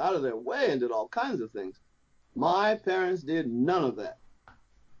parents who went out of their way and did all kinds of things. My parents did none of that.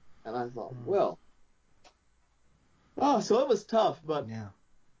 And I thought, Hmm. well, so it was tough, but Yeah.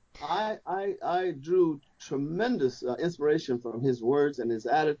 I drew tremendous inspiration from his words and his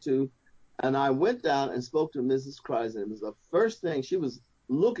attitude. And I went down and spoke to Mrs. Kreis, and it was the first thing she was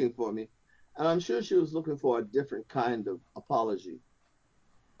looking for me. And I'm sure she was looking for a different kind of apology.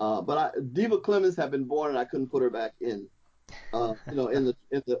 Diva Clemens had been born, and I couldn't put her back in, in the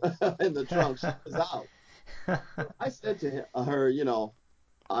in the trunk. She was out. So I said to her,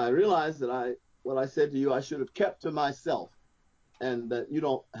 I realized that what I said to you, I should have kept to myself, and that you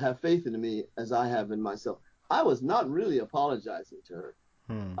don't have faith in me as I have in myself. I was not really apologizing to her.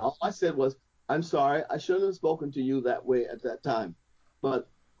 Hmm. All I said was, I'm sorry, I shouldn't have spoken to you that way at that time. But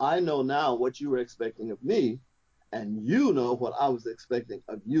I know now what you were expecting of me, and you know what I was expecting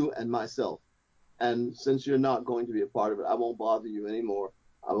of you and myself. And since you're not going to be a part of it, I won't bother you anymore.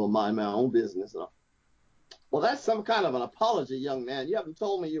 I will mind my own business. Well, that's some kind of an apology, young man. You haven't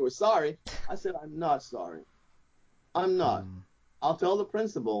told me you were sorry. I said, I'm not sorry. I'm not. Hmm. I'll tell the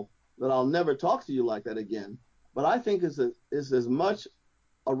principal that I'll never talk to you like that again. But I think it's as much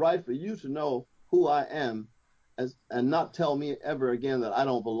a right for you to know who I am and not tell me ever again that I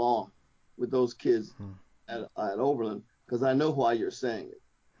don't belong with those kids Hmm. at Oberlin because I know why you're saying it.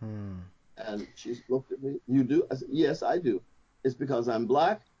 Hmm. And she looked at me. You do? I said, yes, I do. It's because I'm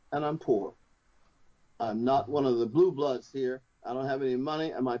black and I'm poor. I'm not one of the blue bloods here. I don't have any money,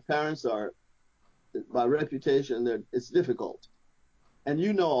 and my parents are, by reputation, it's difficult. And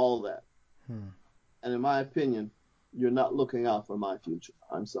you know all that. Hmm. And in my opinion, you're not looking out for my future.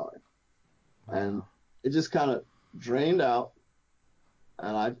 I'm sorry. And Wow. it just kind of drained out,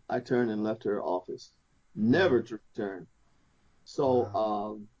 and I turned and left her office, Hmm. never to return. So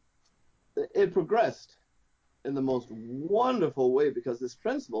Wow. it progressed. in the most wonderful way because this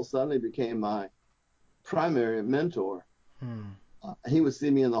principal suddenly became my primary mentor. He would see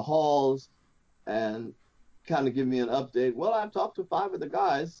me in the halls and kind of give me an update. Well, I've talked to 6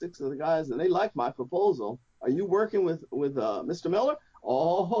 of the guys, and they like my proposal. Are you working with Mr. Miller?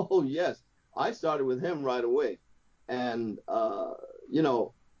 Oh, yes. I started with him right away. And, you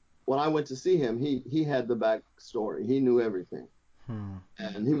know, when I went to see him, he had the backstory. He knew everything.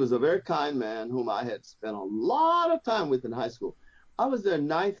 And he was a very kind man whom I had spent a lot of time with in high school. I was there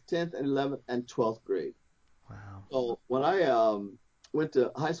 9th, 10th, and 11th, and 12th grade. Wow. So when I went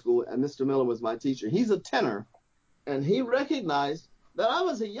to high school and Mr. Miller was my teacher, he's a tenor, and he recognized that I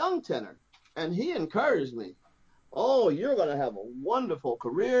was a young tenor, and he encouraged me. Oh, you're going to have a wonderful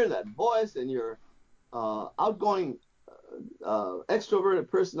career, that voice and your outgoing, extroverted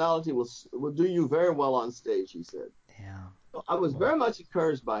personality will do you very well on stage, he said. Yeah. So I was very much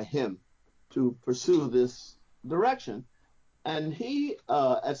encouraged by him to pursue this direction. And he,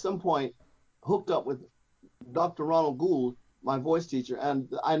 at some point, hooked up with Dr. Ronald Gould, my voice teacher,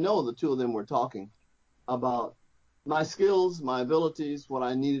 and I know the two of them were talking about my skills, my abilities, what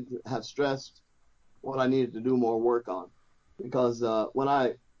I needed to have stressed, what I needed to do more work on. Because when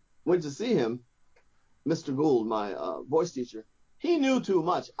I went to see him, Mr. Gould, my voice teacher, he knew too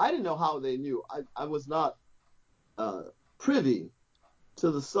much. I didn't know how they knew. I was not privy to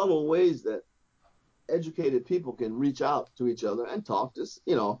the subtle ways that educated people can reach out to each other and talk to,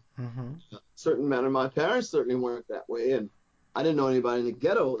 certain men. My parents certainly weren't that way, and I didn't know anybody in the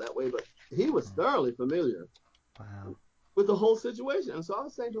ghetto that way, but he was thoroughly familiar with the whole situation. And so I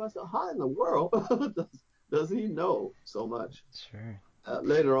was saying to myself, how in the world does he know so much? Sure.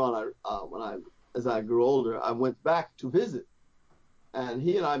 Later on, as I grew older, I went back to visit, and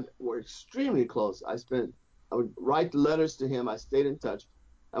he and I were extremely close. I would write letters to him. I stayed in touch.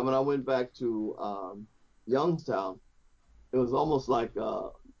 And when I went back to Youngstown, it was almost like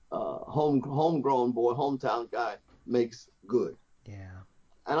homegrown boy, hometown guy makes good. Yeah.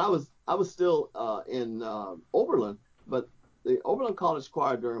 And I was still in Oberlin, but the Oberlin College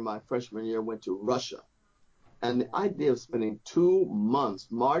Choir during my freshman year went to Russia. And the idea of spending 2 months,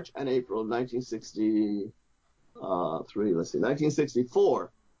 March and April of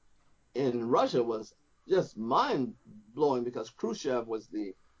 1964, in Russia was just mind-blowing because Khrushchev was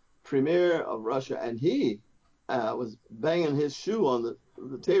the premier of Russia, and he was banging his shoe on the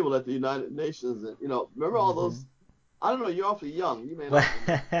table at the United Nations. And, remember all those? I don't know, you're awfully young. You may not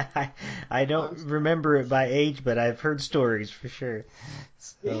remember. I don't remember it by age, but I've heard stories for sure.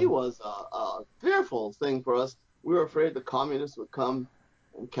 So. He was a fearful thing for us. We were afraid the communists would come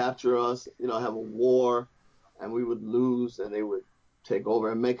and capture us, have a war, and we would lose, and they would take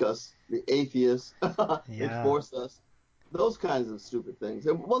over and make us the atheists. They'd force us. Those kinds of stupid things.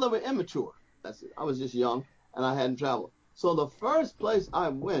 Well, they were immature. That's it. I was just young, and I hadn't traveled. So the first place I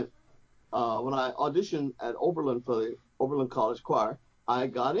went, when I auditioned at Oberlin for the Oberlin College Choir, I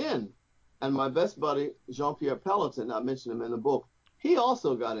got in. And my best buddy, Jean-Pierre Pelletin, I mentioned him in the book, he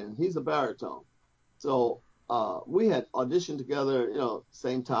also got in. He's a baritone. So we had auditioned together,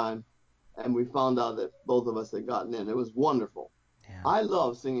 same time, and we found out that both of us had gotten in. It was wonderful. Yeah. I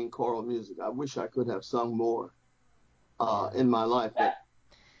love singing choral music. I wish I could have sung more in my life, but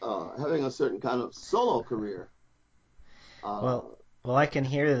having a certain kind of solo career. Well, I can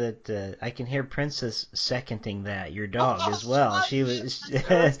hear that. I can hear Princess seconding that. Your dog as well. She was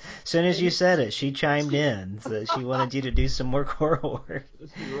as soon as you said it, she chimed in. So she wanted you to do some more choral work.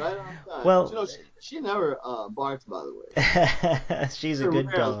 She's right on time. Well, she never barks, by the way. She's a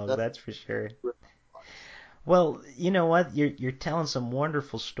good dog, that's for sure. Well, you know what? You're telling some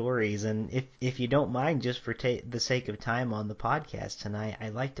wonderful stories, and if you don't mind, just for the sake of time on the podcast tonight,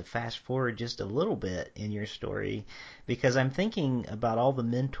 I'd like to fast forward just a little bit in your story, because I'm thinking about all the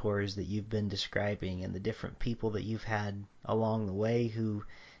mentors that you've been describing and the different people that you've had along the way who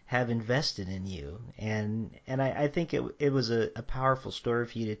have invested in you, and I think it was a powerful story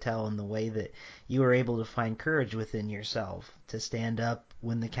for you to tell in the way that you were able to find courage within yourself to stand up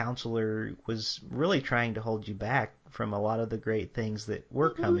when the counselor was really trying to hold you back from a lot of the great things that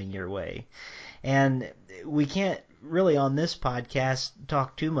were coming your way. And we can't really on this podcast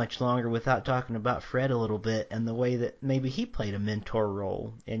talk too much longer without talking about Fred a little bit and the way that maybe he played a mentor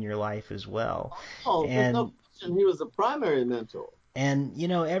role in your life as well. Oh, there's no question. He was a primary mentor. And,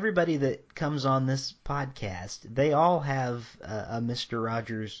 everybody that comes on this podcast, they all have a Mr.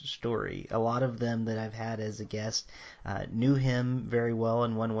 Rogers story. A lot of them that I've had as a guest knew him very well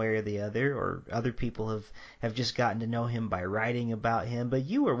in one way or the other, or other people have just gotten to know him by writing about him. But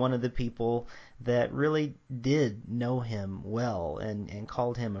you were one of the people that really did know him well and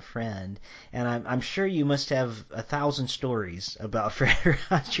called him a friend. And I'm sure you must have 1,000 stories about Fred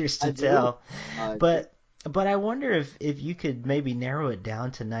Rogers to tell. But I wonder if you could maybe narrow it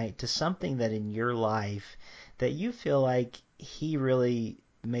down tonight to something that in your life that you feel like he really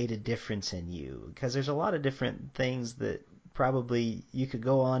made a difference in you. Because there's a lot of different things that probably you could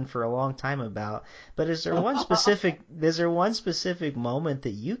go on for a long time about. But is there one specific moment that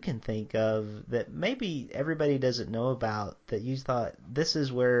you can think of that maybe everybody doesn't know about that you thought this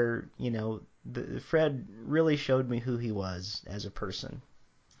is where, Fred really showed me who he was as a person?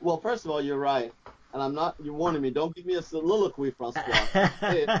 Well, first of all, you're right. And you're warning me, don't give me a soliloquy, Francois.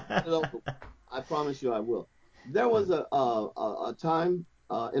 Say it over. I promise you I will. There was a time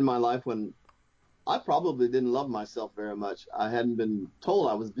in my life when I probably didn't love myself very much. I hadn't been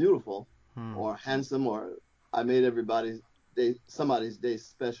told I was beautiful or handsome, or I made somebody's day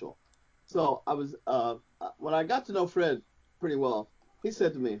special. So I was, when I got to know Fred pretty well, he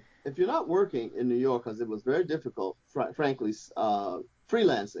said to me, if you're not working in New York, because it was very difficult, frankly,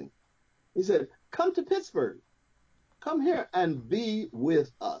 freelancing, he said, come to Pittsburgh. Come here and be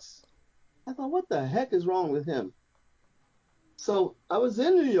with us. I thought, what the heck is wrong with him? So I was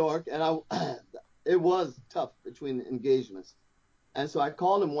in New York, and it was tough between engagements. And so I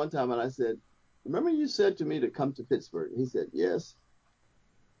called him one time and I said, remember you said to me to come to Pittsburgh? He said, yes.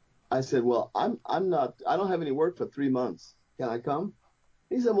 I said, well, I don't have any work for 3 months. Can I come?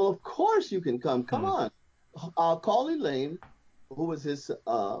 He said, well, of course you can come. Come on. I'll call Elaine, who was his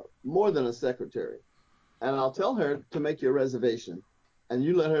more than a secretary, and I'll tell her to make your reservation, and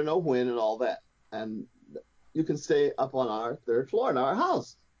you let her know when and all that, and you can stay up on our 3rd floor in our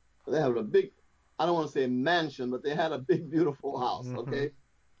house. They have a big, I don't want to say mansion, but they had a big, beautiful house. Okay,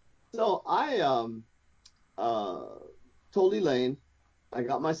 so I told Elaine, I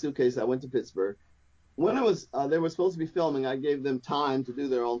got my suitcase, I went to Pittsburgh. When it was they were supposed to be filming, I gave them time to do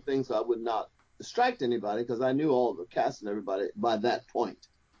their own thing so I would not distract anybody, because I knew all the cast and everybody by that point.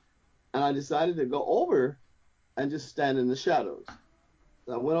 And I decided to go over and just stand in the shadows.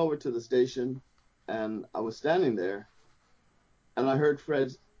 So I went over to the station, and I was standing there, and I heard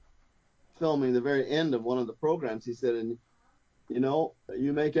Fred filming the very end of one of the programs. He said, and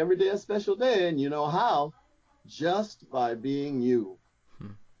you make every day a special day, and you know how? Just by being you.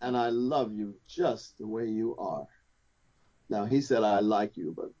 And I love you just the way you are. Now, he said, I like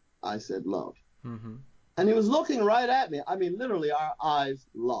you, but I said love. And he was looking right at me. I mean, literally, our eyes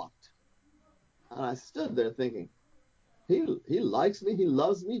locked. And I stood there thinking, he likes me. He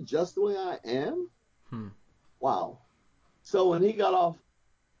loves me just the way I am. Wow. So when he got off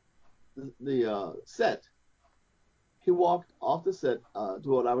the set, he walked off the set to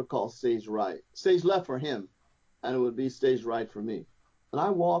what I would call stage right. Stage left for him, and it would be stage right for me. And I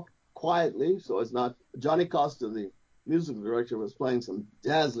walked quietly, so it's not. Johnny Costa, the musical director, was playing some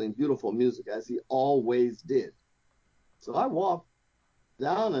dazzling, beautiful music, as he always did. So I walked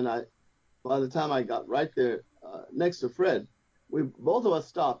down, and by the time I got right there next to Fred, both of us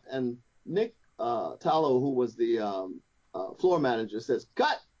stopped, and Nick Tallow, who was the floor manager, says,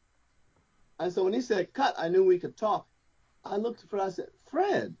 cut. And so when he said cut, I knew we could talk. I looked at Fred, I said,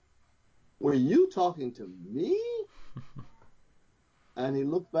 Fred, were you talking to me? And he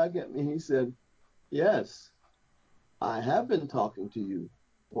looked back at me, he said, yes, I have been talking to you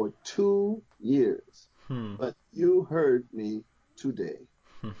for 2 years, but you heard me today.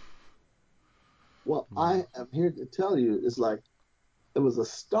 Well, I am here to tell you, it's like it was a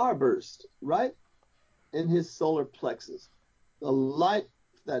starburst right in his solar plexus. The light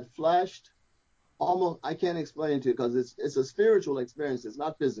that flashed, almost, I can't explain it to you because it's a spiritual experience. It's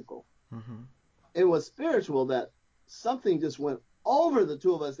not physical. It was spiritual, that something just went over the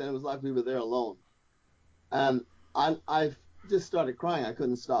two of us, and it was like we were there alone. And I just started crying. I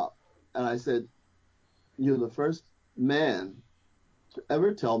couldn't stop. And I said, you're the first man to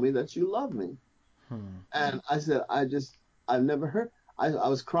ever tell me that you love me. And I said, I've never heard. I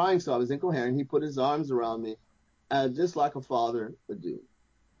was crying, so I was incoherent. He put his arms around me, and just like a father would do.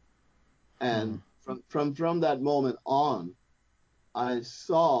 And from that moment on, I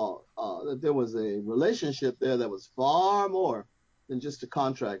saw that there was a relationship there that was far more than just a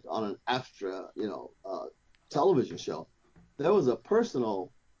contract on an AFTRA, television show. There was a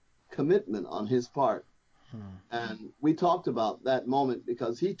personal commitment on his part. And we talked about that moment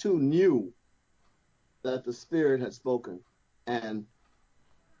because he too knew that the Spirit had spoken. And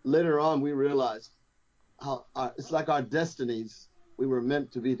later on, we realized it's like our destinies. We were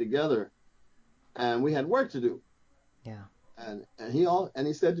meant to be together, and we had work to do. Yeah. And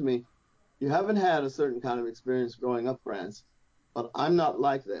he said to me, "You haven't had a certain kind of experience growing up, France, but I'm not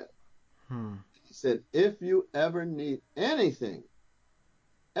like that." Hmm. He said, "If you ever need anything,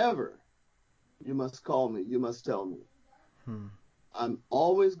 ever, you must call me. You must tell me. Hmm. I'm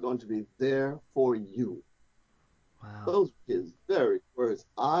always going to be there for you." Wow. Those were his very words.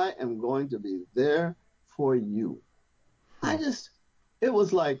 I am going to be there for you. Hmm. It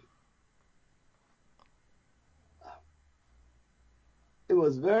was like, it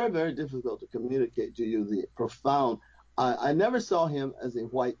was very, very difficult to communicate to you the profound. I never saw him as a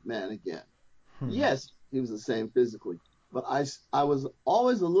white man again. Hmm. Yes, he was the same physically, but I was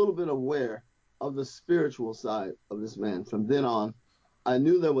always a little bit aware of the spiritual side of this man. From then on, I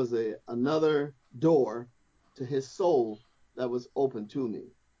knew there was another door to his soul that was open to me.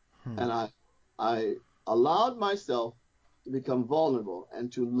 Hmm. And I allowed myself to become vulnerable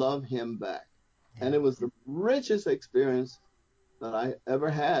and to love him back. And Yeah. it was the richest experience that I ever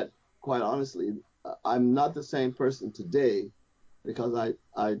had, quite honestly. I'm not the same person today because I,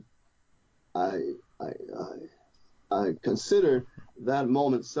 I, I consider that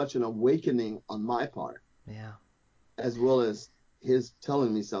moment such an awakening on my part, Yeah. as well as his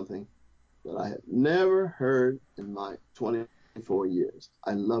telling me something that I had never heard in my 24 years.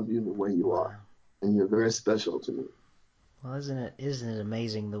 I love you the way you are, Wow. and you're very special to me. Well, isn't it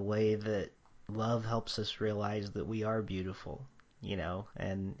amazing the way that love helps us realize that we are beautiful,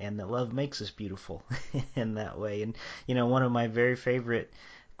 and that love makes us beautiful in that way. And one of my very favorite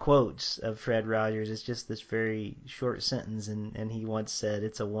quotes of Fred Rogers is just this very short sentence, and he once said,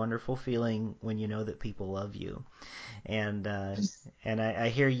 "It's a wonderful feeling when you know that people love you." And I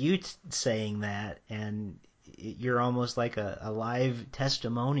hear you saying that, and you're almost like a live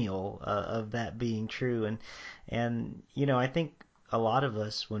testimonial of that being true. And I think a lot of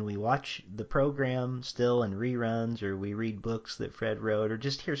us, when we watch the program still in reruns, or we read books that Fred wrote, or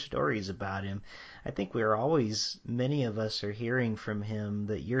just hear stories about him, I think many of us are hearing from him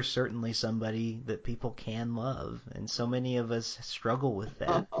that you're certainly somebody that people can love, and so many of us struggle with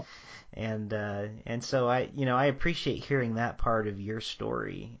that. And so I appreciate hearing that part of your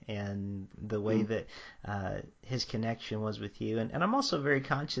story and the way that his connection was with you. And I'm also very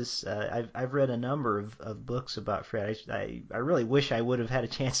conscious. I've read a number of books about Fred. I really wish I would have had a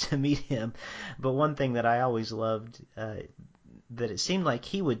chance to meet him, but one thing that I always loved, that it seemed like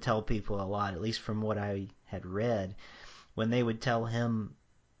he would tell people a lot, at least from what I had read, when they would tell him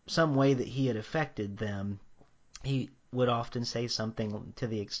some way that he had affected them, he would often say something to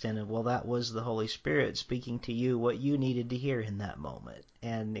the extent of, "Well, that was the Holy Spirit speaking to you what you needed to hear in that moment.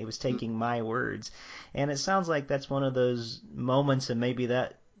 And it was taking my words." And it sounds like that's one of those moments, and maybe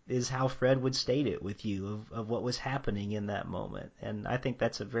that is how Fred would state it with you, of what was happening in that moment. And I think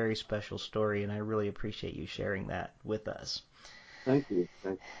that's a very special story, and I really appreciate you sharing that with us. Thank you.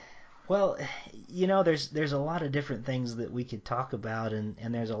 Thank Well, there's a lot of different things that we could talk about,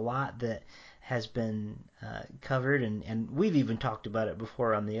 and there's a lot that has been covered, and we've even talked about it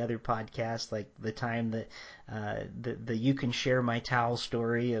before on the other podcast, like the time that the "you can share my towel"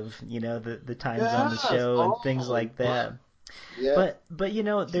 story of the you. times on the Yes. show and things Oh, like that. yes.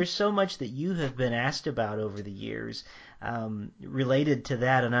 But there's so much that you have been asked about over the years, related to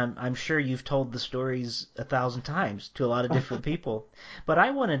that, and I'm sure you've told the stories 1,000 times to a lot of different people. But I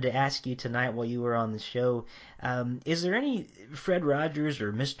wanted to ask you tonight, while you were on the show, is there any Fred Rogers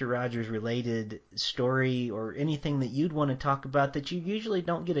or Mr. Rogers related story or anything that you'd want to talk about that you usually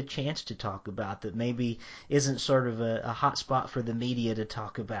don't get a chance to talk about, that maybe isn't sort of a hot spot for the media to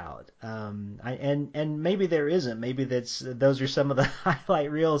talk about? And maybe there isn't. Maybe those are some of the highlight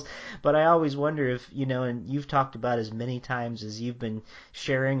reels. But I always wonder if, and you've talked about as many times as you've been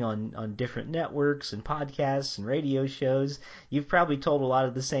sharing on different networks and podcasts and radio shows, you've probably told a lot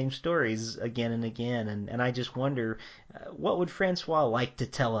of the same stories again and again. And I just wonder, what would Francois like to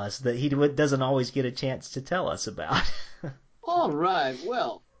tell us that he doesn't always get a chance to tell us about? All right.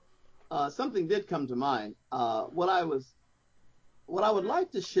 Well, something did come to mind. What I would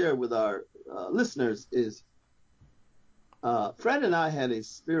like to share with our listeners is, Fred and I had a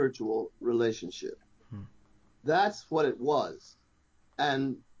spiritual relationship. Hmm. That's what it was.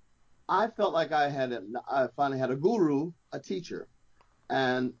 And I felt like I finally had a guru, a teacher,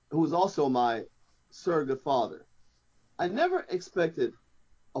 and who was also my surrogate father. I never expected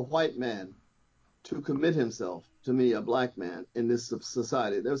a white man to commit himself to me, a black man, in this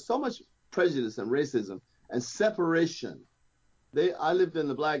society. There's so much prejudice and racism and separation. I lived in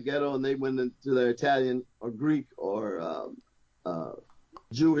the black ghetto, and they went into their Italian or Greek or uh,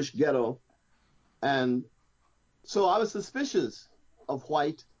 Jewish ghetto, and so I was suspicious of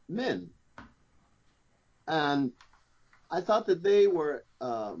white men, and I thought that they were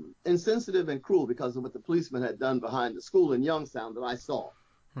insensitive and cruel because of what the policeman had done behind the school in Youngstown that I saw.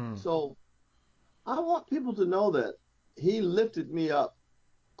 So I want people to know that he lifted me up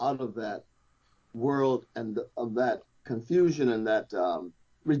out of that world and of that confusion and that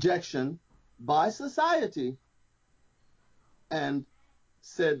rejection by society, and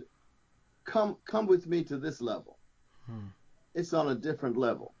said, come with me to this level. It's on a different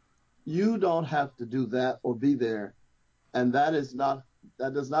level. You don't have to do that or be there, and that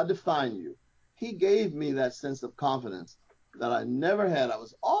does not define you. He gave me that sense of confidence that I never had. I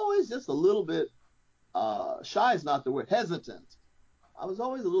was always just a little bit shy is not the word, hesitant. I was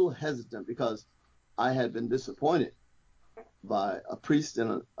always a little hesitant because I had been disappointed by a priest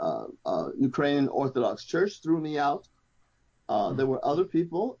in a Ukrainian Orthodox church, threw me out. There were other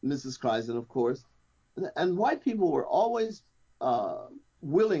people, Mrs. Kreisen, of course, and white people were always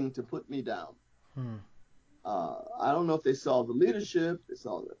willing to put me down. I don't know if they saw the leadership. They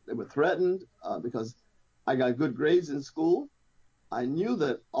saw that they were threatened because I got good grades in school. I knew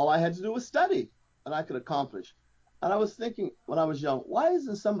that all I had to do was study and I could accomplish. And I was thinking when I was young, why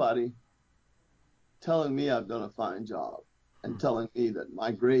isn't somebody telling me I've done a fine job and telling me that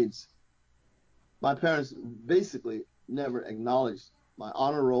my grades, my parents basically never acknowledged my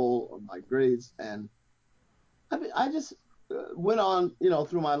honor roll or my grades. And I mean, I just went on,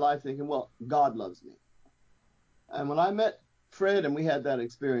 through my life thinking, well, God loves me. And when I met Fred and we had that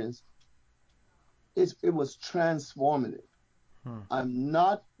experience, it was transformative. I'm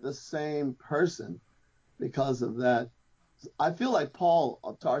not the same person because of that. I feel like Paul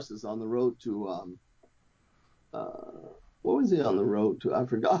of Tarsus on the road to, what was he on the road to? I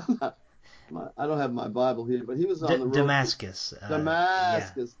forgot. I don't have my Bible here, but he was on the road Damascus. to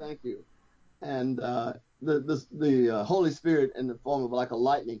Damascus. Thank you. And the Holy Spirit, in the form of like a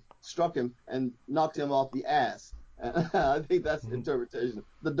lightning, struck him and knocked him off the ass. And I think that's the interpretation.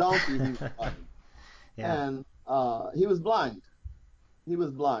 The donkey he was riding. Yeah. And he was blind. He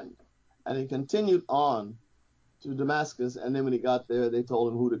was blind. And he continued on to Damascus. And then when he got there, they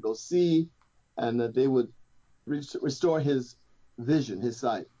told him who to go see and that they would restore his vision, his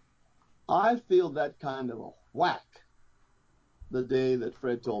sight. I feel that kind of a whack the day that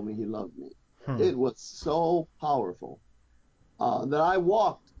Fred told me he loved me. It was so powerful that I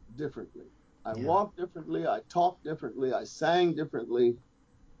walked differently. I walked differently. I talked differently. I sang differently.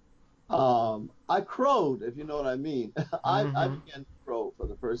 I crowed, if you know what I mean. I began to crow for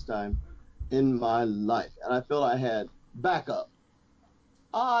the first time in my life, and I felt I had backup.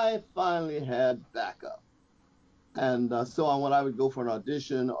 I finally had backup. And so when I would go for an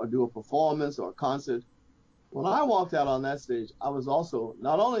audition or do a performance or a concert, when I walked out on that stage, I was also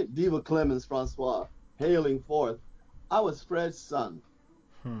not only Diva Clemens Francois hailing forth, I was Fred's son.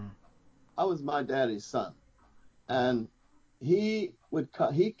 I was my daddy's son. And he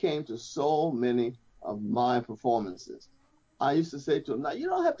came to so many of my performances. I used to say to him, now you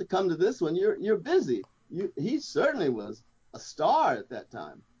don't have to come to this one. You're busy. He certainly was a star at that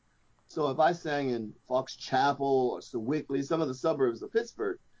time. So if I sang in Fox Chapel or Sewickley, some of the suburbs of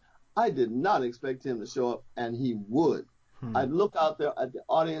Pittsburgh, I did not expect him to show up, and he would. I'd look out there at the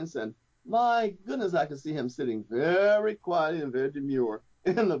audience, and my goodness, I could see him sitting very quietly and very demure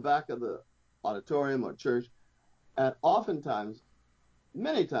in the back of the auditorium or church. And oftentimes,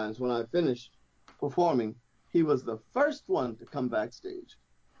 many times when I finished performing, he was the first one to come backstage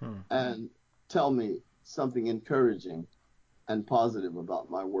and tell me something encouraging and positive about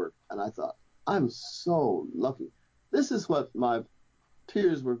my work. And I thought, I'm so lucky. This is what my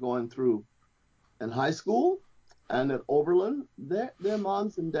peers were going through in high school and at Oberlin. Their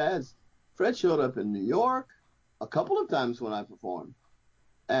moms and dads. Fred showed up in New York a couple of times when I performed.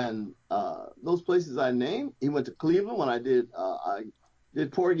 And those places I named, he went to Cleveland when I did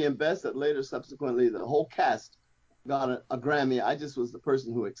Porgy and Bess, that later subsequently the whole cast got a Grammy. I just was the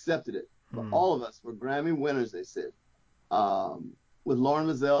person who accepted it. But all of us were Grammy winners, they said. With Lauren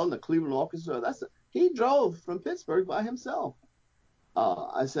Mazel and the Cleveland Orchestra, he drove from Pittsburgh by himself.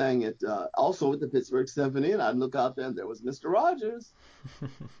 I sang it also with the Pittsburgh Symphony, and I'd look out there and there was Mr. Rogers.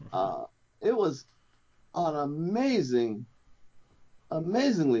 It was an amazingly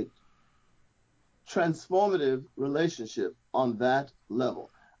transformative relationship on that level.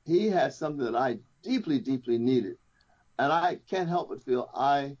 He had something that I deeply, deeply needed. And I can't help but feel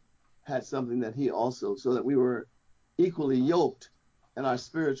I had something that he also, so that we were equally yoked in our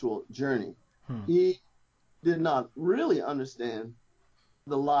spiritual journey. He did not really understand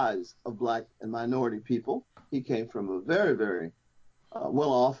the lives of black and minority people. He came from a very, very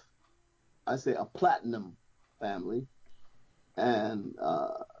well-off, I say a platinum family. And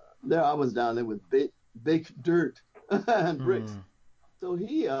there I was down there with baked dirt and bricks. Hmm. So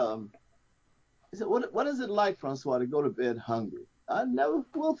he said, what is it like, Francois, to go to bed hungry? I never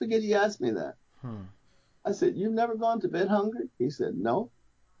will forget he asked me that. Hmm. I said, you've never gone to bed hungry? He said, no,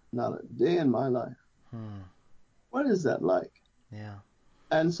 not a day in my life. Hmm. What is that like? Yeah.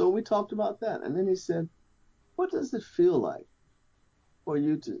 And so we talked about that. And then he said, what does it feel like for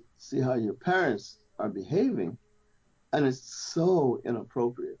you to see how your parents are behaving? And it's so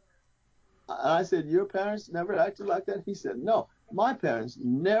inappropriate. And I said, your parents never acted like that? He said, no, my parents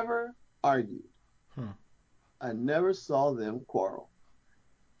never argued. Hmm. I never saw them quarrel.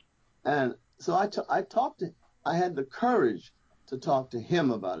 And so I talked to, I had the courage to talk to him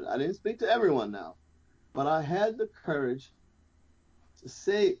about it. I didn't speak to everyone now, but I had the courage to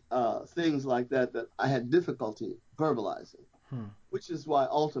say things like that that I had difficulty verbalizing, Hmm. which is why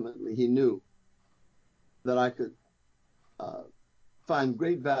ultimately he knew that I could uh, find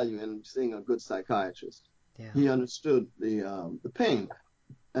great value in seeing a good psychiatrist. Yeah. He understood the pain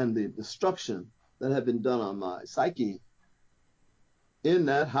and the destruction that had been done on my psyche in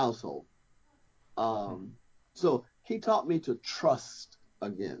that household. Hmm. Um, so he taught me to trust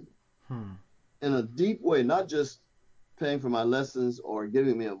again Hmm. in a deep way, not just paying for my lessons or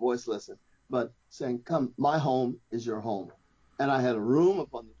giving me a voice lesson, but saying, come, my home is your home. And I had a room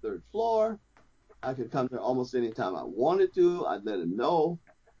up on the third floor. I could come there almost any time I wanted to. I'd let him know.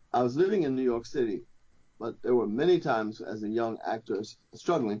 I was living in New York City, but there were many times as a young actor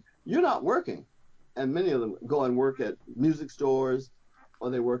struggling, you're not working. And many of them go and work at music stores, or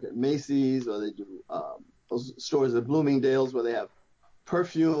they work at Macy's, or they do those stores at Bloomingdale's where they have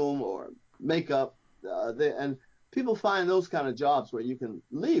perfume or makeup. And people find those kind of jobs where you can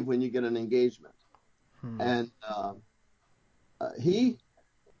leave when you get an engagement. Hmm. And he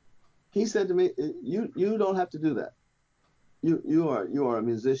said to me, you don't have to do that. You are a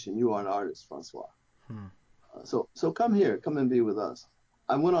musician. You are an artist, Francois. Hmm. So come here, come and be with us.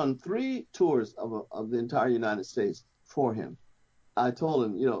 I went on 3 tours of the entire United States for him. I told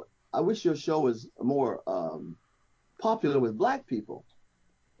him, I wish your show was more popular with black people.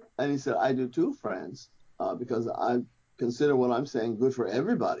 And he said, I do too, Franz, because I consider what I'm saying good for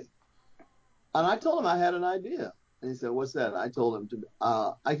everybody. And I told him I had an idea. And he said, what's that? I told him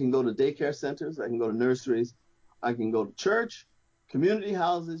I can go to daycare centers, I can go to nurseries, I can go to church, community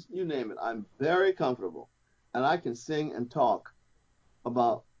houses, you name it. I'm very comfortable. And I can sing and talk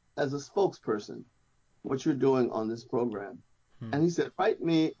about, as a spokesperson, what you're doing on this program. Hmm. And he said, write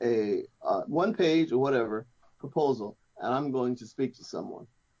me a 1 page or whatever proposal, and I'm going to speak to someone.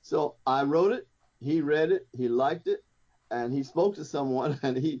 So I wrote it. He read it. He liked it, and he spoke to someone,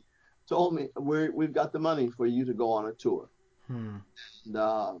 and he told me, we've got the money for you to go on a tour. Hmm. And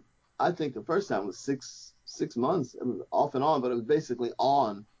I think the first time was six months. It was off and on, but it was basically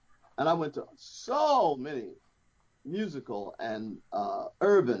on. And I went to so many musical and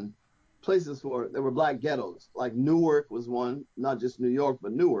urban places where there were black ghettos. Like Newark was one, not just New York,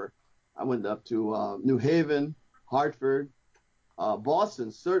 but Newark. I went up to New Haven, Hartford,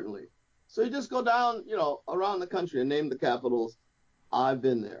 Boston, certainly. So you just go down, around the country and name the capitals. I've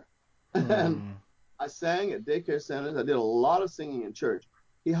been there. And Hmm. I sang at daycare centers. I did a lot of singing in church.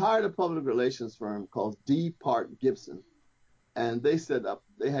 He hired a public relations firm called D. Park Gibson, and they set up,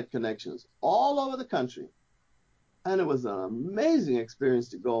 they had connections all over the country. And it was an amazing experience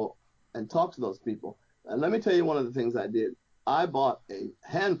to go and talk to those people. And let me tell you one of the things I did. I bought a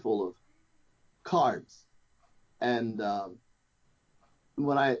handful of cards. And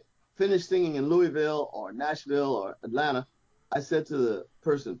when I finished singing in Louisville or Nashville or Atlanta, I said to the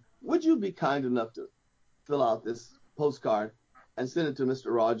person, would you be kind enough to fill out this postcard and send it to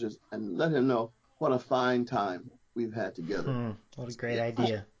Mr. Rogers and let him know what a fine time we've had together? Hmm. What a great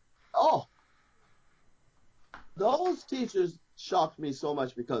idea. Oh, those teachers shocked me so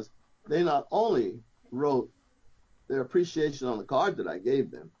much because they not only wrote their appreciation on the card that I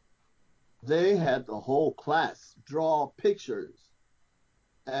gave them, they had the whole class draw pictures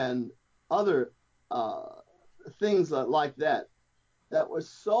and other uh, things like that that were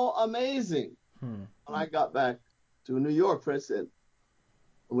so amazing. Hmm. When I got back to New York, Fred said,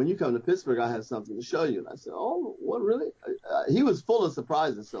 when you come to Pittsburgh, I have something to show you. And I said, oh, what really? He was full of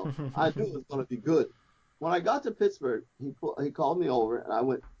surprises, so I knew it was going to be good. When I got to Pittsburgh, he called me over, and I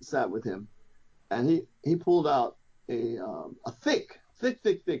went sat with him, and he pulled out a thick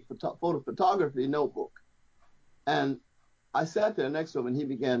photo photography notebook, and I sat there next to him, and he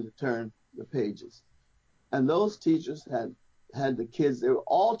began to turn the pages, and those teachers had had the kids. They were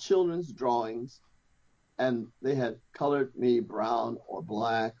all children's drawings, and they had colored me brown or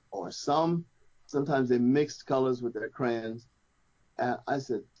black or sometimes they mixed colors with their crayons. And I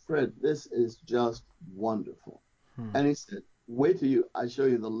said, Fred, this is just wonderful. And he said, wait till I show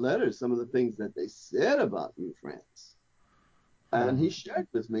you the letters, some of the things that they said about you, France. And he shared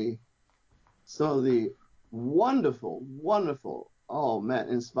with me some of the wonderful, wonderful, oh man,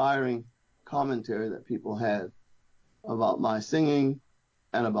 inspiring commentary that people had about my singing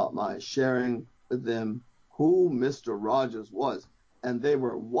and about my sharing with them who Mr. Rogers was. And they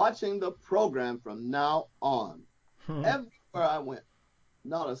were watching the program from now on. Everywhere I went,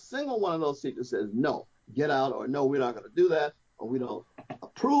 not a single one of those teachers says, no, get out, or no, we're not going to do that, or we don't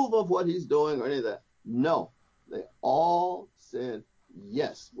approve of what he's doing, or any of that. No, they all said,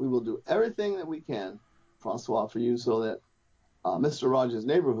 yes, we will do everything that we can, Francois, for you, so that Mr. Rogers'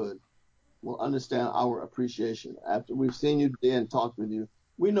 neighborhood will understand our appreciation. After we've seen you today and talked with you,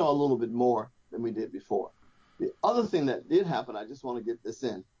 we know a little bit more than we did before. The other thing that did happen, I just want to get this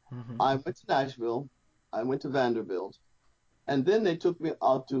in. I went to Nashville, I went to Vanderbilt, and then they took me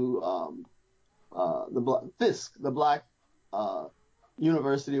out to Fisk, the black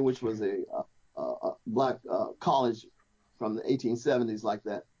university, which was a black college from the 1870s, like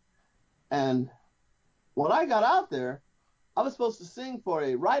that. And when I got out there, I was supposed to sing for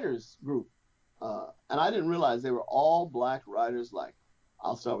a writers group, and I didn't realize they were all black writers. Like,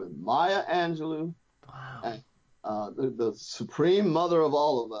 I'll start with Maya Angelou, and the supreme mother of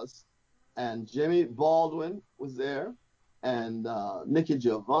all of us, and Jimmy Baldwin was there, and Nikki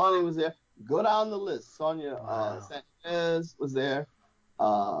Giovanni was there. Go down the list. Sonia Sanchez was there.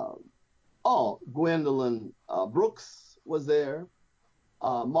 Gwendolyn Brooks was there.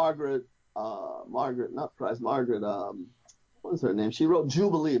 Margaret, not Price, Margaret, what was her name? She wrote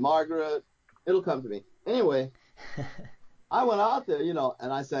Jubilee. Margaret, it'll come to me. Anyway, I went out there,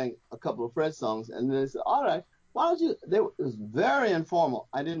 and I sang a couple of Fred songs, and then they said, all right, why don't you, it was very informal.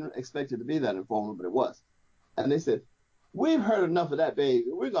 I didn't expect it to be that informal, but it was. And they said, we've heard enough of that, baby.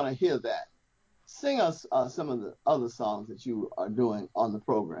 We're going to hear that. Sing us some of the other songs that you are doing on the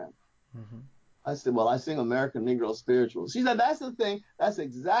program. I said, well, I sing American Negro spirituals. She said, that's the thing. That's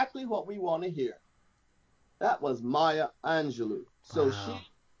exactly what we want to hear. That was Maya Angelou. So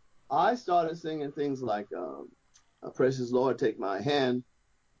I started singing things like Precious Lord, Take My Hand.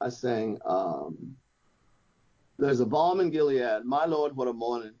 I sang There's a Balm in Gilead, My Lord, What a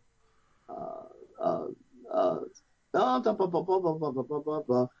Morning.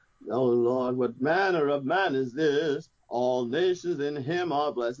 Oh Lord, what manner of man is this? All nations in him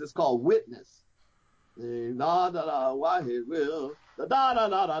are blessed. It's called Witness. Why he will.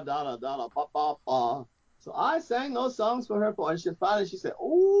 So I sang those songs for her, and she said,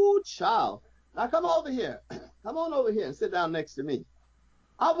 "Oh, child, now come over here. Come on over here and sit down next to me."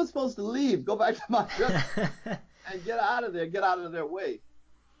 I was supposed to leave, go back to my dress, and get out of their way.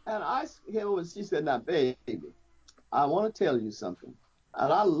 And I came over, and she said, "Now, baby, I want to tell you something."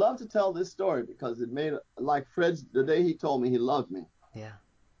 And I love to tell this story because it made, like Fred's, the day he told me he loved me. Yeah.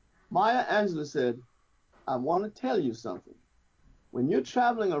 Maya Angelou said, I want to tell you something. When you're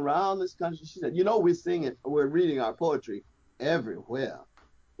traveling around this country, she said, we're reading our poetry everywhere.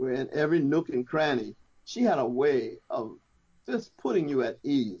 We're in every nook and cranny. She had a way of just putting you at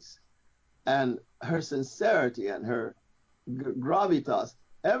ease. And her sincerity and her gravitas,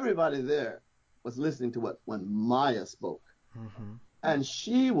 everybody there was listening to when Maya spoke. And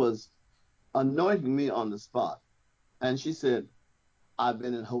she was anointing me on the spot. And she said, I've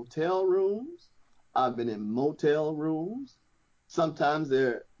been in hotel rooms. I've been in motel rooms. Sometimes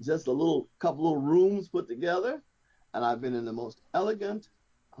they're just couple of rooms put together. And I've been in the most elegant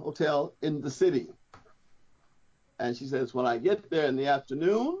hotel in the city. And she says, when I get there in the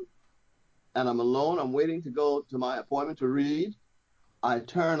afternoon and I'm alone, I'm waiting to go to my appointment to read, I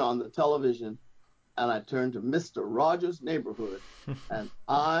turn on the television and I turn to Mr. Rogers' Neighborhood, and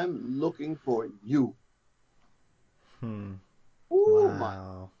I'm looking for you. Ooh,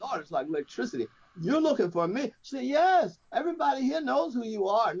 wow. My Lord, it's like electricity. You're looking for me. She said, yes, everybody here knows who you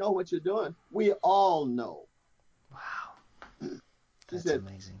are, know what you're doing. We all know. Wow. That's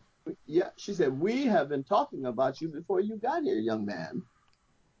amazing. Yeah, she said, we have been talking about you before you got here, young man.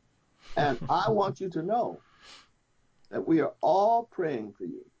 And I want you to know that we are all praying for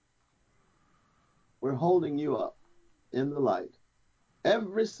you. We're holding you up in the light.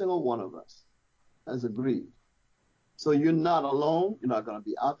 Every single one of us has agreed. So you're not alone. You're not going to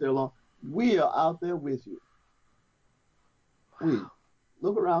be out there alone. We are out there with you. Wow.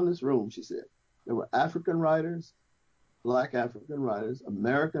 Look around this room, she said. There were African writers, Black African writers,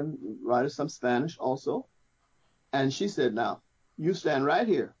 American writers, some Spanish also. And she said, now, you stand right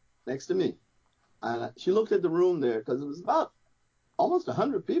here next to me. And she looked at the room there because it was about almost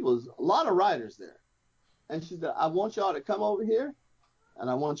 100 people. There's a lot of writers there. And she said, I want y'all to come over here and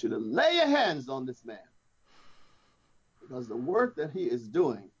I want you to lay your hands on this man because the work that he is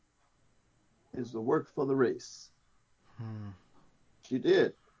doing is the work for the race. She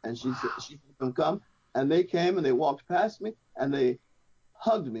did. And she said, she had them come, and they came and they walked past me and they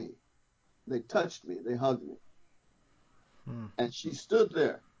hugged me. They touched me. They hugged me. And she stood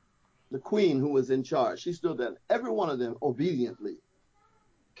there, the queen who was in charge. She stood there. Every one of them obediently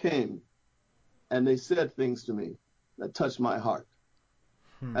came and they said things to me that touched my heart.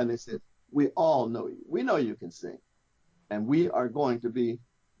 And they said, we all know you. We know you can sing. And we are going to be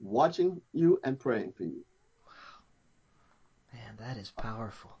watching you and praying for you. Man, that is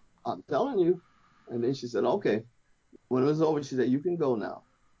powerful. I'm telling you. And then she said, okay. When it was over, she said, you can go now.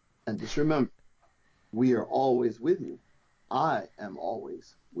 And just remember, we are always with you. I am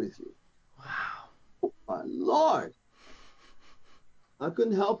always with you. Wow. Oh, my Lord. I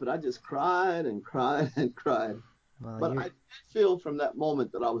couldn't help it. I just cried and cried and cried. Well, but I did feel from that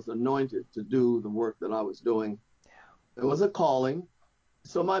moment that I was anointed to do the work that I was doing. Yeah. It was a calling.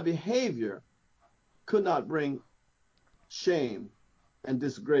 So my behavior could not bring shame and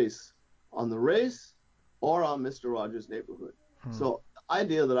disgrace on the race or on Mr. Rogers' neighborhood. So the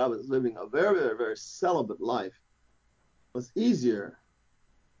idea that I was living a very, very, very celibate life was easier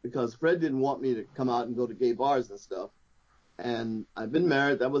because Fred didn't want me to come out and go to gay bars and stuff. And I've been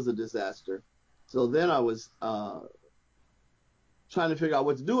married. That was a disaster. So then I was trying to figure out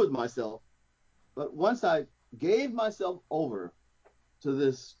what to do with myself. But once I gave myself over to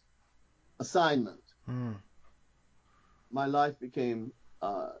this assignment, my life became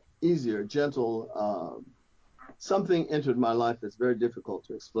easier, gentle. Something entered my life that's very difficult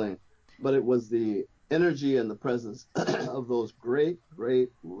to explain. But it was the energy and the presence of those great, great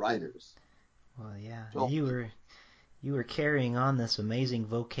writers. Well, yeah, so, you were carrying on this amazing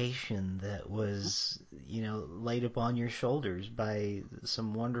vocation that was, laid upon your shoulders by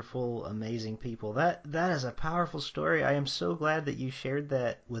some wonderful, amazing people. That is a powerful story. I am so glad that you shared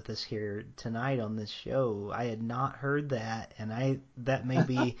that with us here tonight on this show. I had not heard that, and that may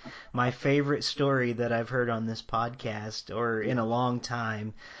be my favorite story that I've heard on this podcast or in a long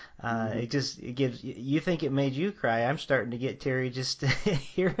time. It gives you think it made you cry. I'm starting to get teary just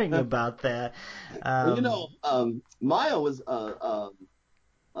hearing about that. Maya was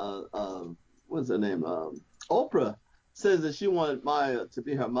what's her name? Oprah says that she wanted Maya to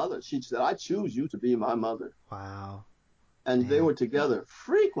be her mother. She said, "I choose you to be my mother." Wow. And they were together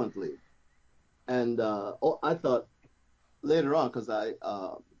frequently. And I thought later on, because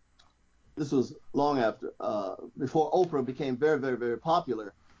this was long after, before Oprah became very, very, very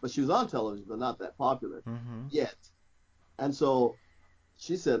popular. But she was on television, but not that popular yet. And so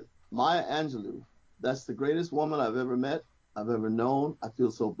she said, Maya Angelou, that's the greatest woman I've ever met, I've ever known. I feel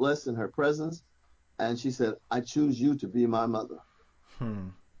so blessed in her presence. And she said, I choose you to be my mother.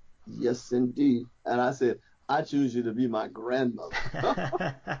 Yes, indeed. And I said, I choose you to be my grandmother.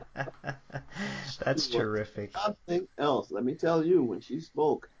 That's terrific. Something else. Let me tell you, when she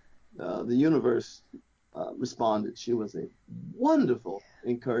spoke, the universe responded. She was a wonderful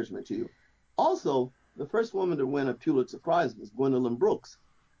encouragement to you. Also, the first woman to win a Pulitzer Prize was Gwendolyn Brooks.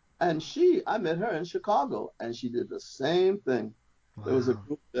 And I met her in Chicago, and she did the same thing. Wow. There was a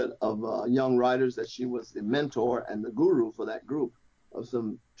group of young writers that she was the mentor and the guru for that group of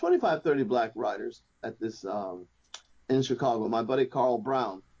some 25, 30 black writers at this in Chicago. My buddy Carl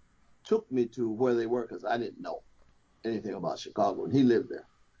Brown took me to where they were because I didn't know anything about Chicago, and he lived there.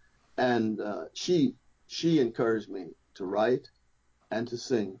 And she encouraged me to write and to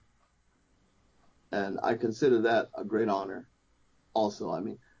sing. And I consider that a great honor also. I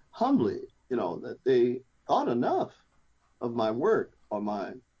mean, humbly, that they thought enough of my work or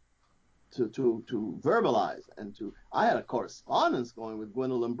to verbalize and I had a correspondence going with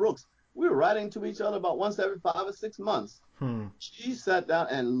Gwendolyn Brooks. We were writing to each other about once every 5 or 6 months. She sat down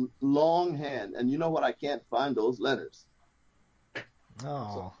and longhand, and you know what? I can't find those letters.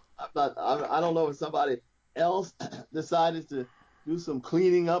 Oh. So I don't know if somebody else decided to do some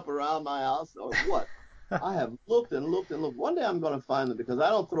cleaning up around my house or what. I have looked and looked and looked. One day I'm going to find them because I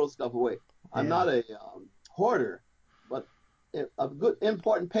don't throw stuff away. I'm not a hoarder, but of good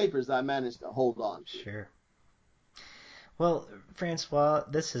important papers I managed to hold on to. Sure. Well, Francois,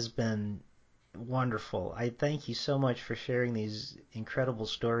 this has been Wonderful. I thank you so much for sharing these incredible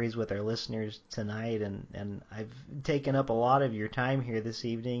stories with our listeners tonight, and I've taken up a lot of your time here this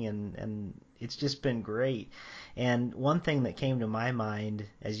evening, and it's just been great. And one thing that came to my mind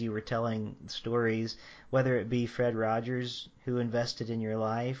as you were telling stories, whether it be Fred Rogers, who invested in your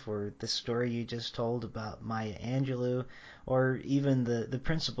life, or the story you just told about Maya Angelou, or even the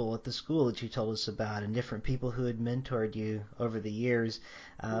principal at the school that you told us about, and different people who had mentored you over the years,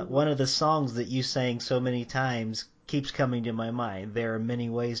 one of the songs that you sang so many times keeps coming to my mind. There are many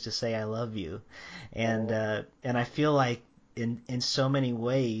ways to say I love you, and I feel like in so many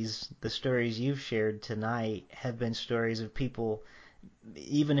ways the stories you've shared tonight have been stories of people,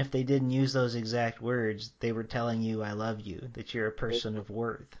 even if they didn't use those exact words, they were telling you I love you, that you're a person of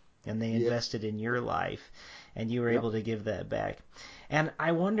worth, and they invested in your life, and you were able to give that back. And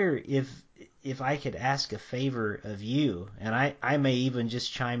I wonder if I could ask a favor of you, and I may even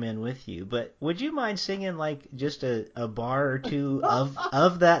just chime in with you, but would you mind singing like just a bar or two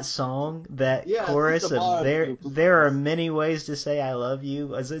of that song, that chorus of there are many ways to say I love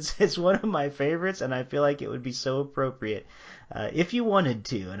you? It's one of my favorites, and I feel like it would be so appropriate if you wanted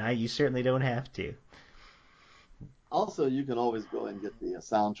to, and you certainly don't have to. Also, you can always go and get the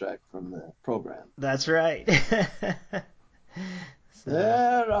soundtrack from the program. That's right.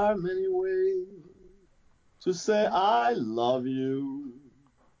 There are many ways to say I love you.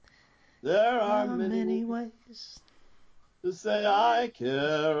 There are many ways to say I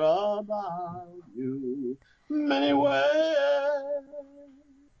care about you. Many ways,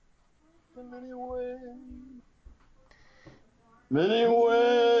 many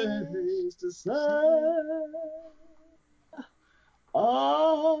ways to say I love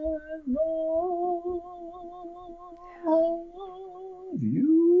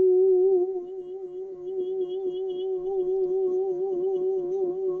you.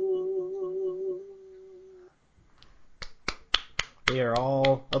 We are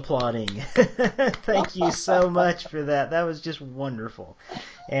all applauding. Thank you so much for that. That was just wonderful.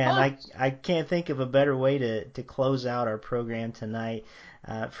 And I can't think of a better way to close out our program tonight.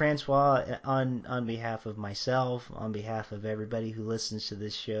 Francois, on behalf of myself, on behalf of everybody who listens to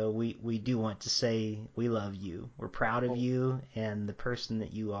this show, we do want to say we love you. We're proud of you and the person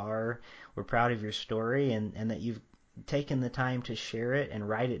that you are. We're proud of your story, and that you've taken the time to share it and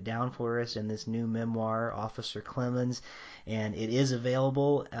write it down for us in this new memoir, Officer Clemmons. And it is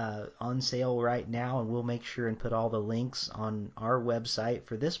available on sale right now, and we'll make sure and put all the links on our website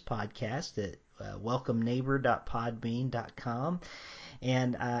for this podcast at welcomeneighbor.podbean.com.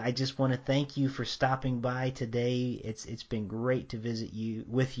 And I just want to thank you for stopping by today. It's been great to visit you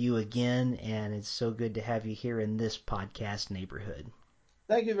with you again, and it's so good to have you here in this podcast neighborhood.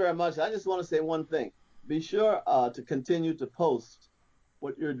 Thank you very much. I just want to say one thing. Be sure to continue to post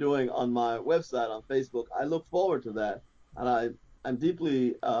what you're doing on my website on Facebook. I look forward to that, and I'm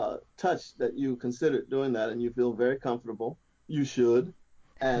deeply touched that you considered doing that, and you feel very comfortable. You should.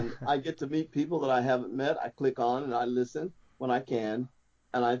 And I get to meet people that I haven't met. I click on and I listen when I can,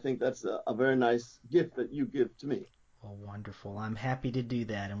 and I think that's a very nice gift that you give to me. Well, wonderful. I'm happy to do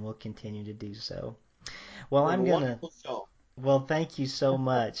that, and we'll continue to do so. Well, I'm going to... Well, thank you so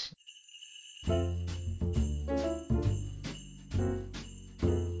much.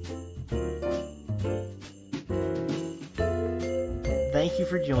 Thank you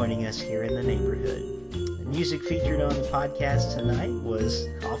for joining us here in the neighborhood. The music featured on the podcast tonight was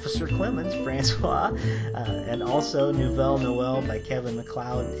Officer Clemmons, Francois, and also Nouvelle Noel by Kevin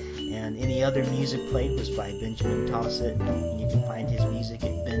MacLeod, and any other music played was by Benjamin Tossett, and you can find his music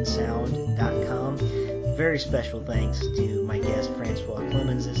at bensound.com. Very special thanks to my guest Francois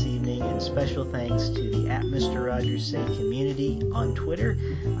Clemmons this evening, and special thanks to the Mr. Rogers Say community on Twitter.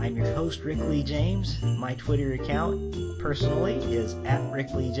 I'm your host, Rick Lee James. My Twitter account personally is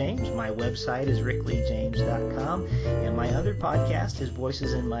 @RickLeeJames. My website is rickleejames.com, and my other podcast is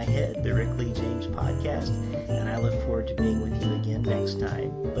Voices in My Head, the Rick Lee James podcast, and I look forward to being with you again next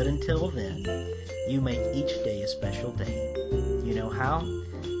time. But until then, you make each day a special day. You know how?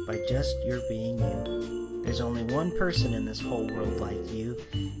 By just your being you. There's only one person in this whole world like you,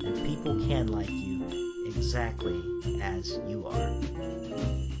 and people can like you exactly as you are.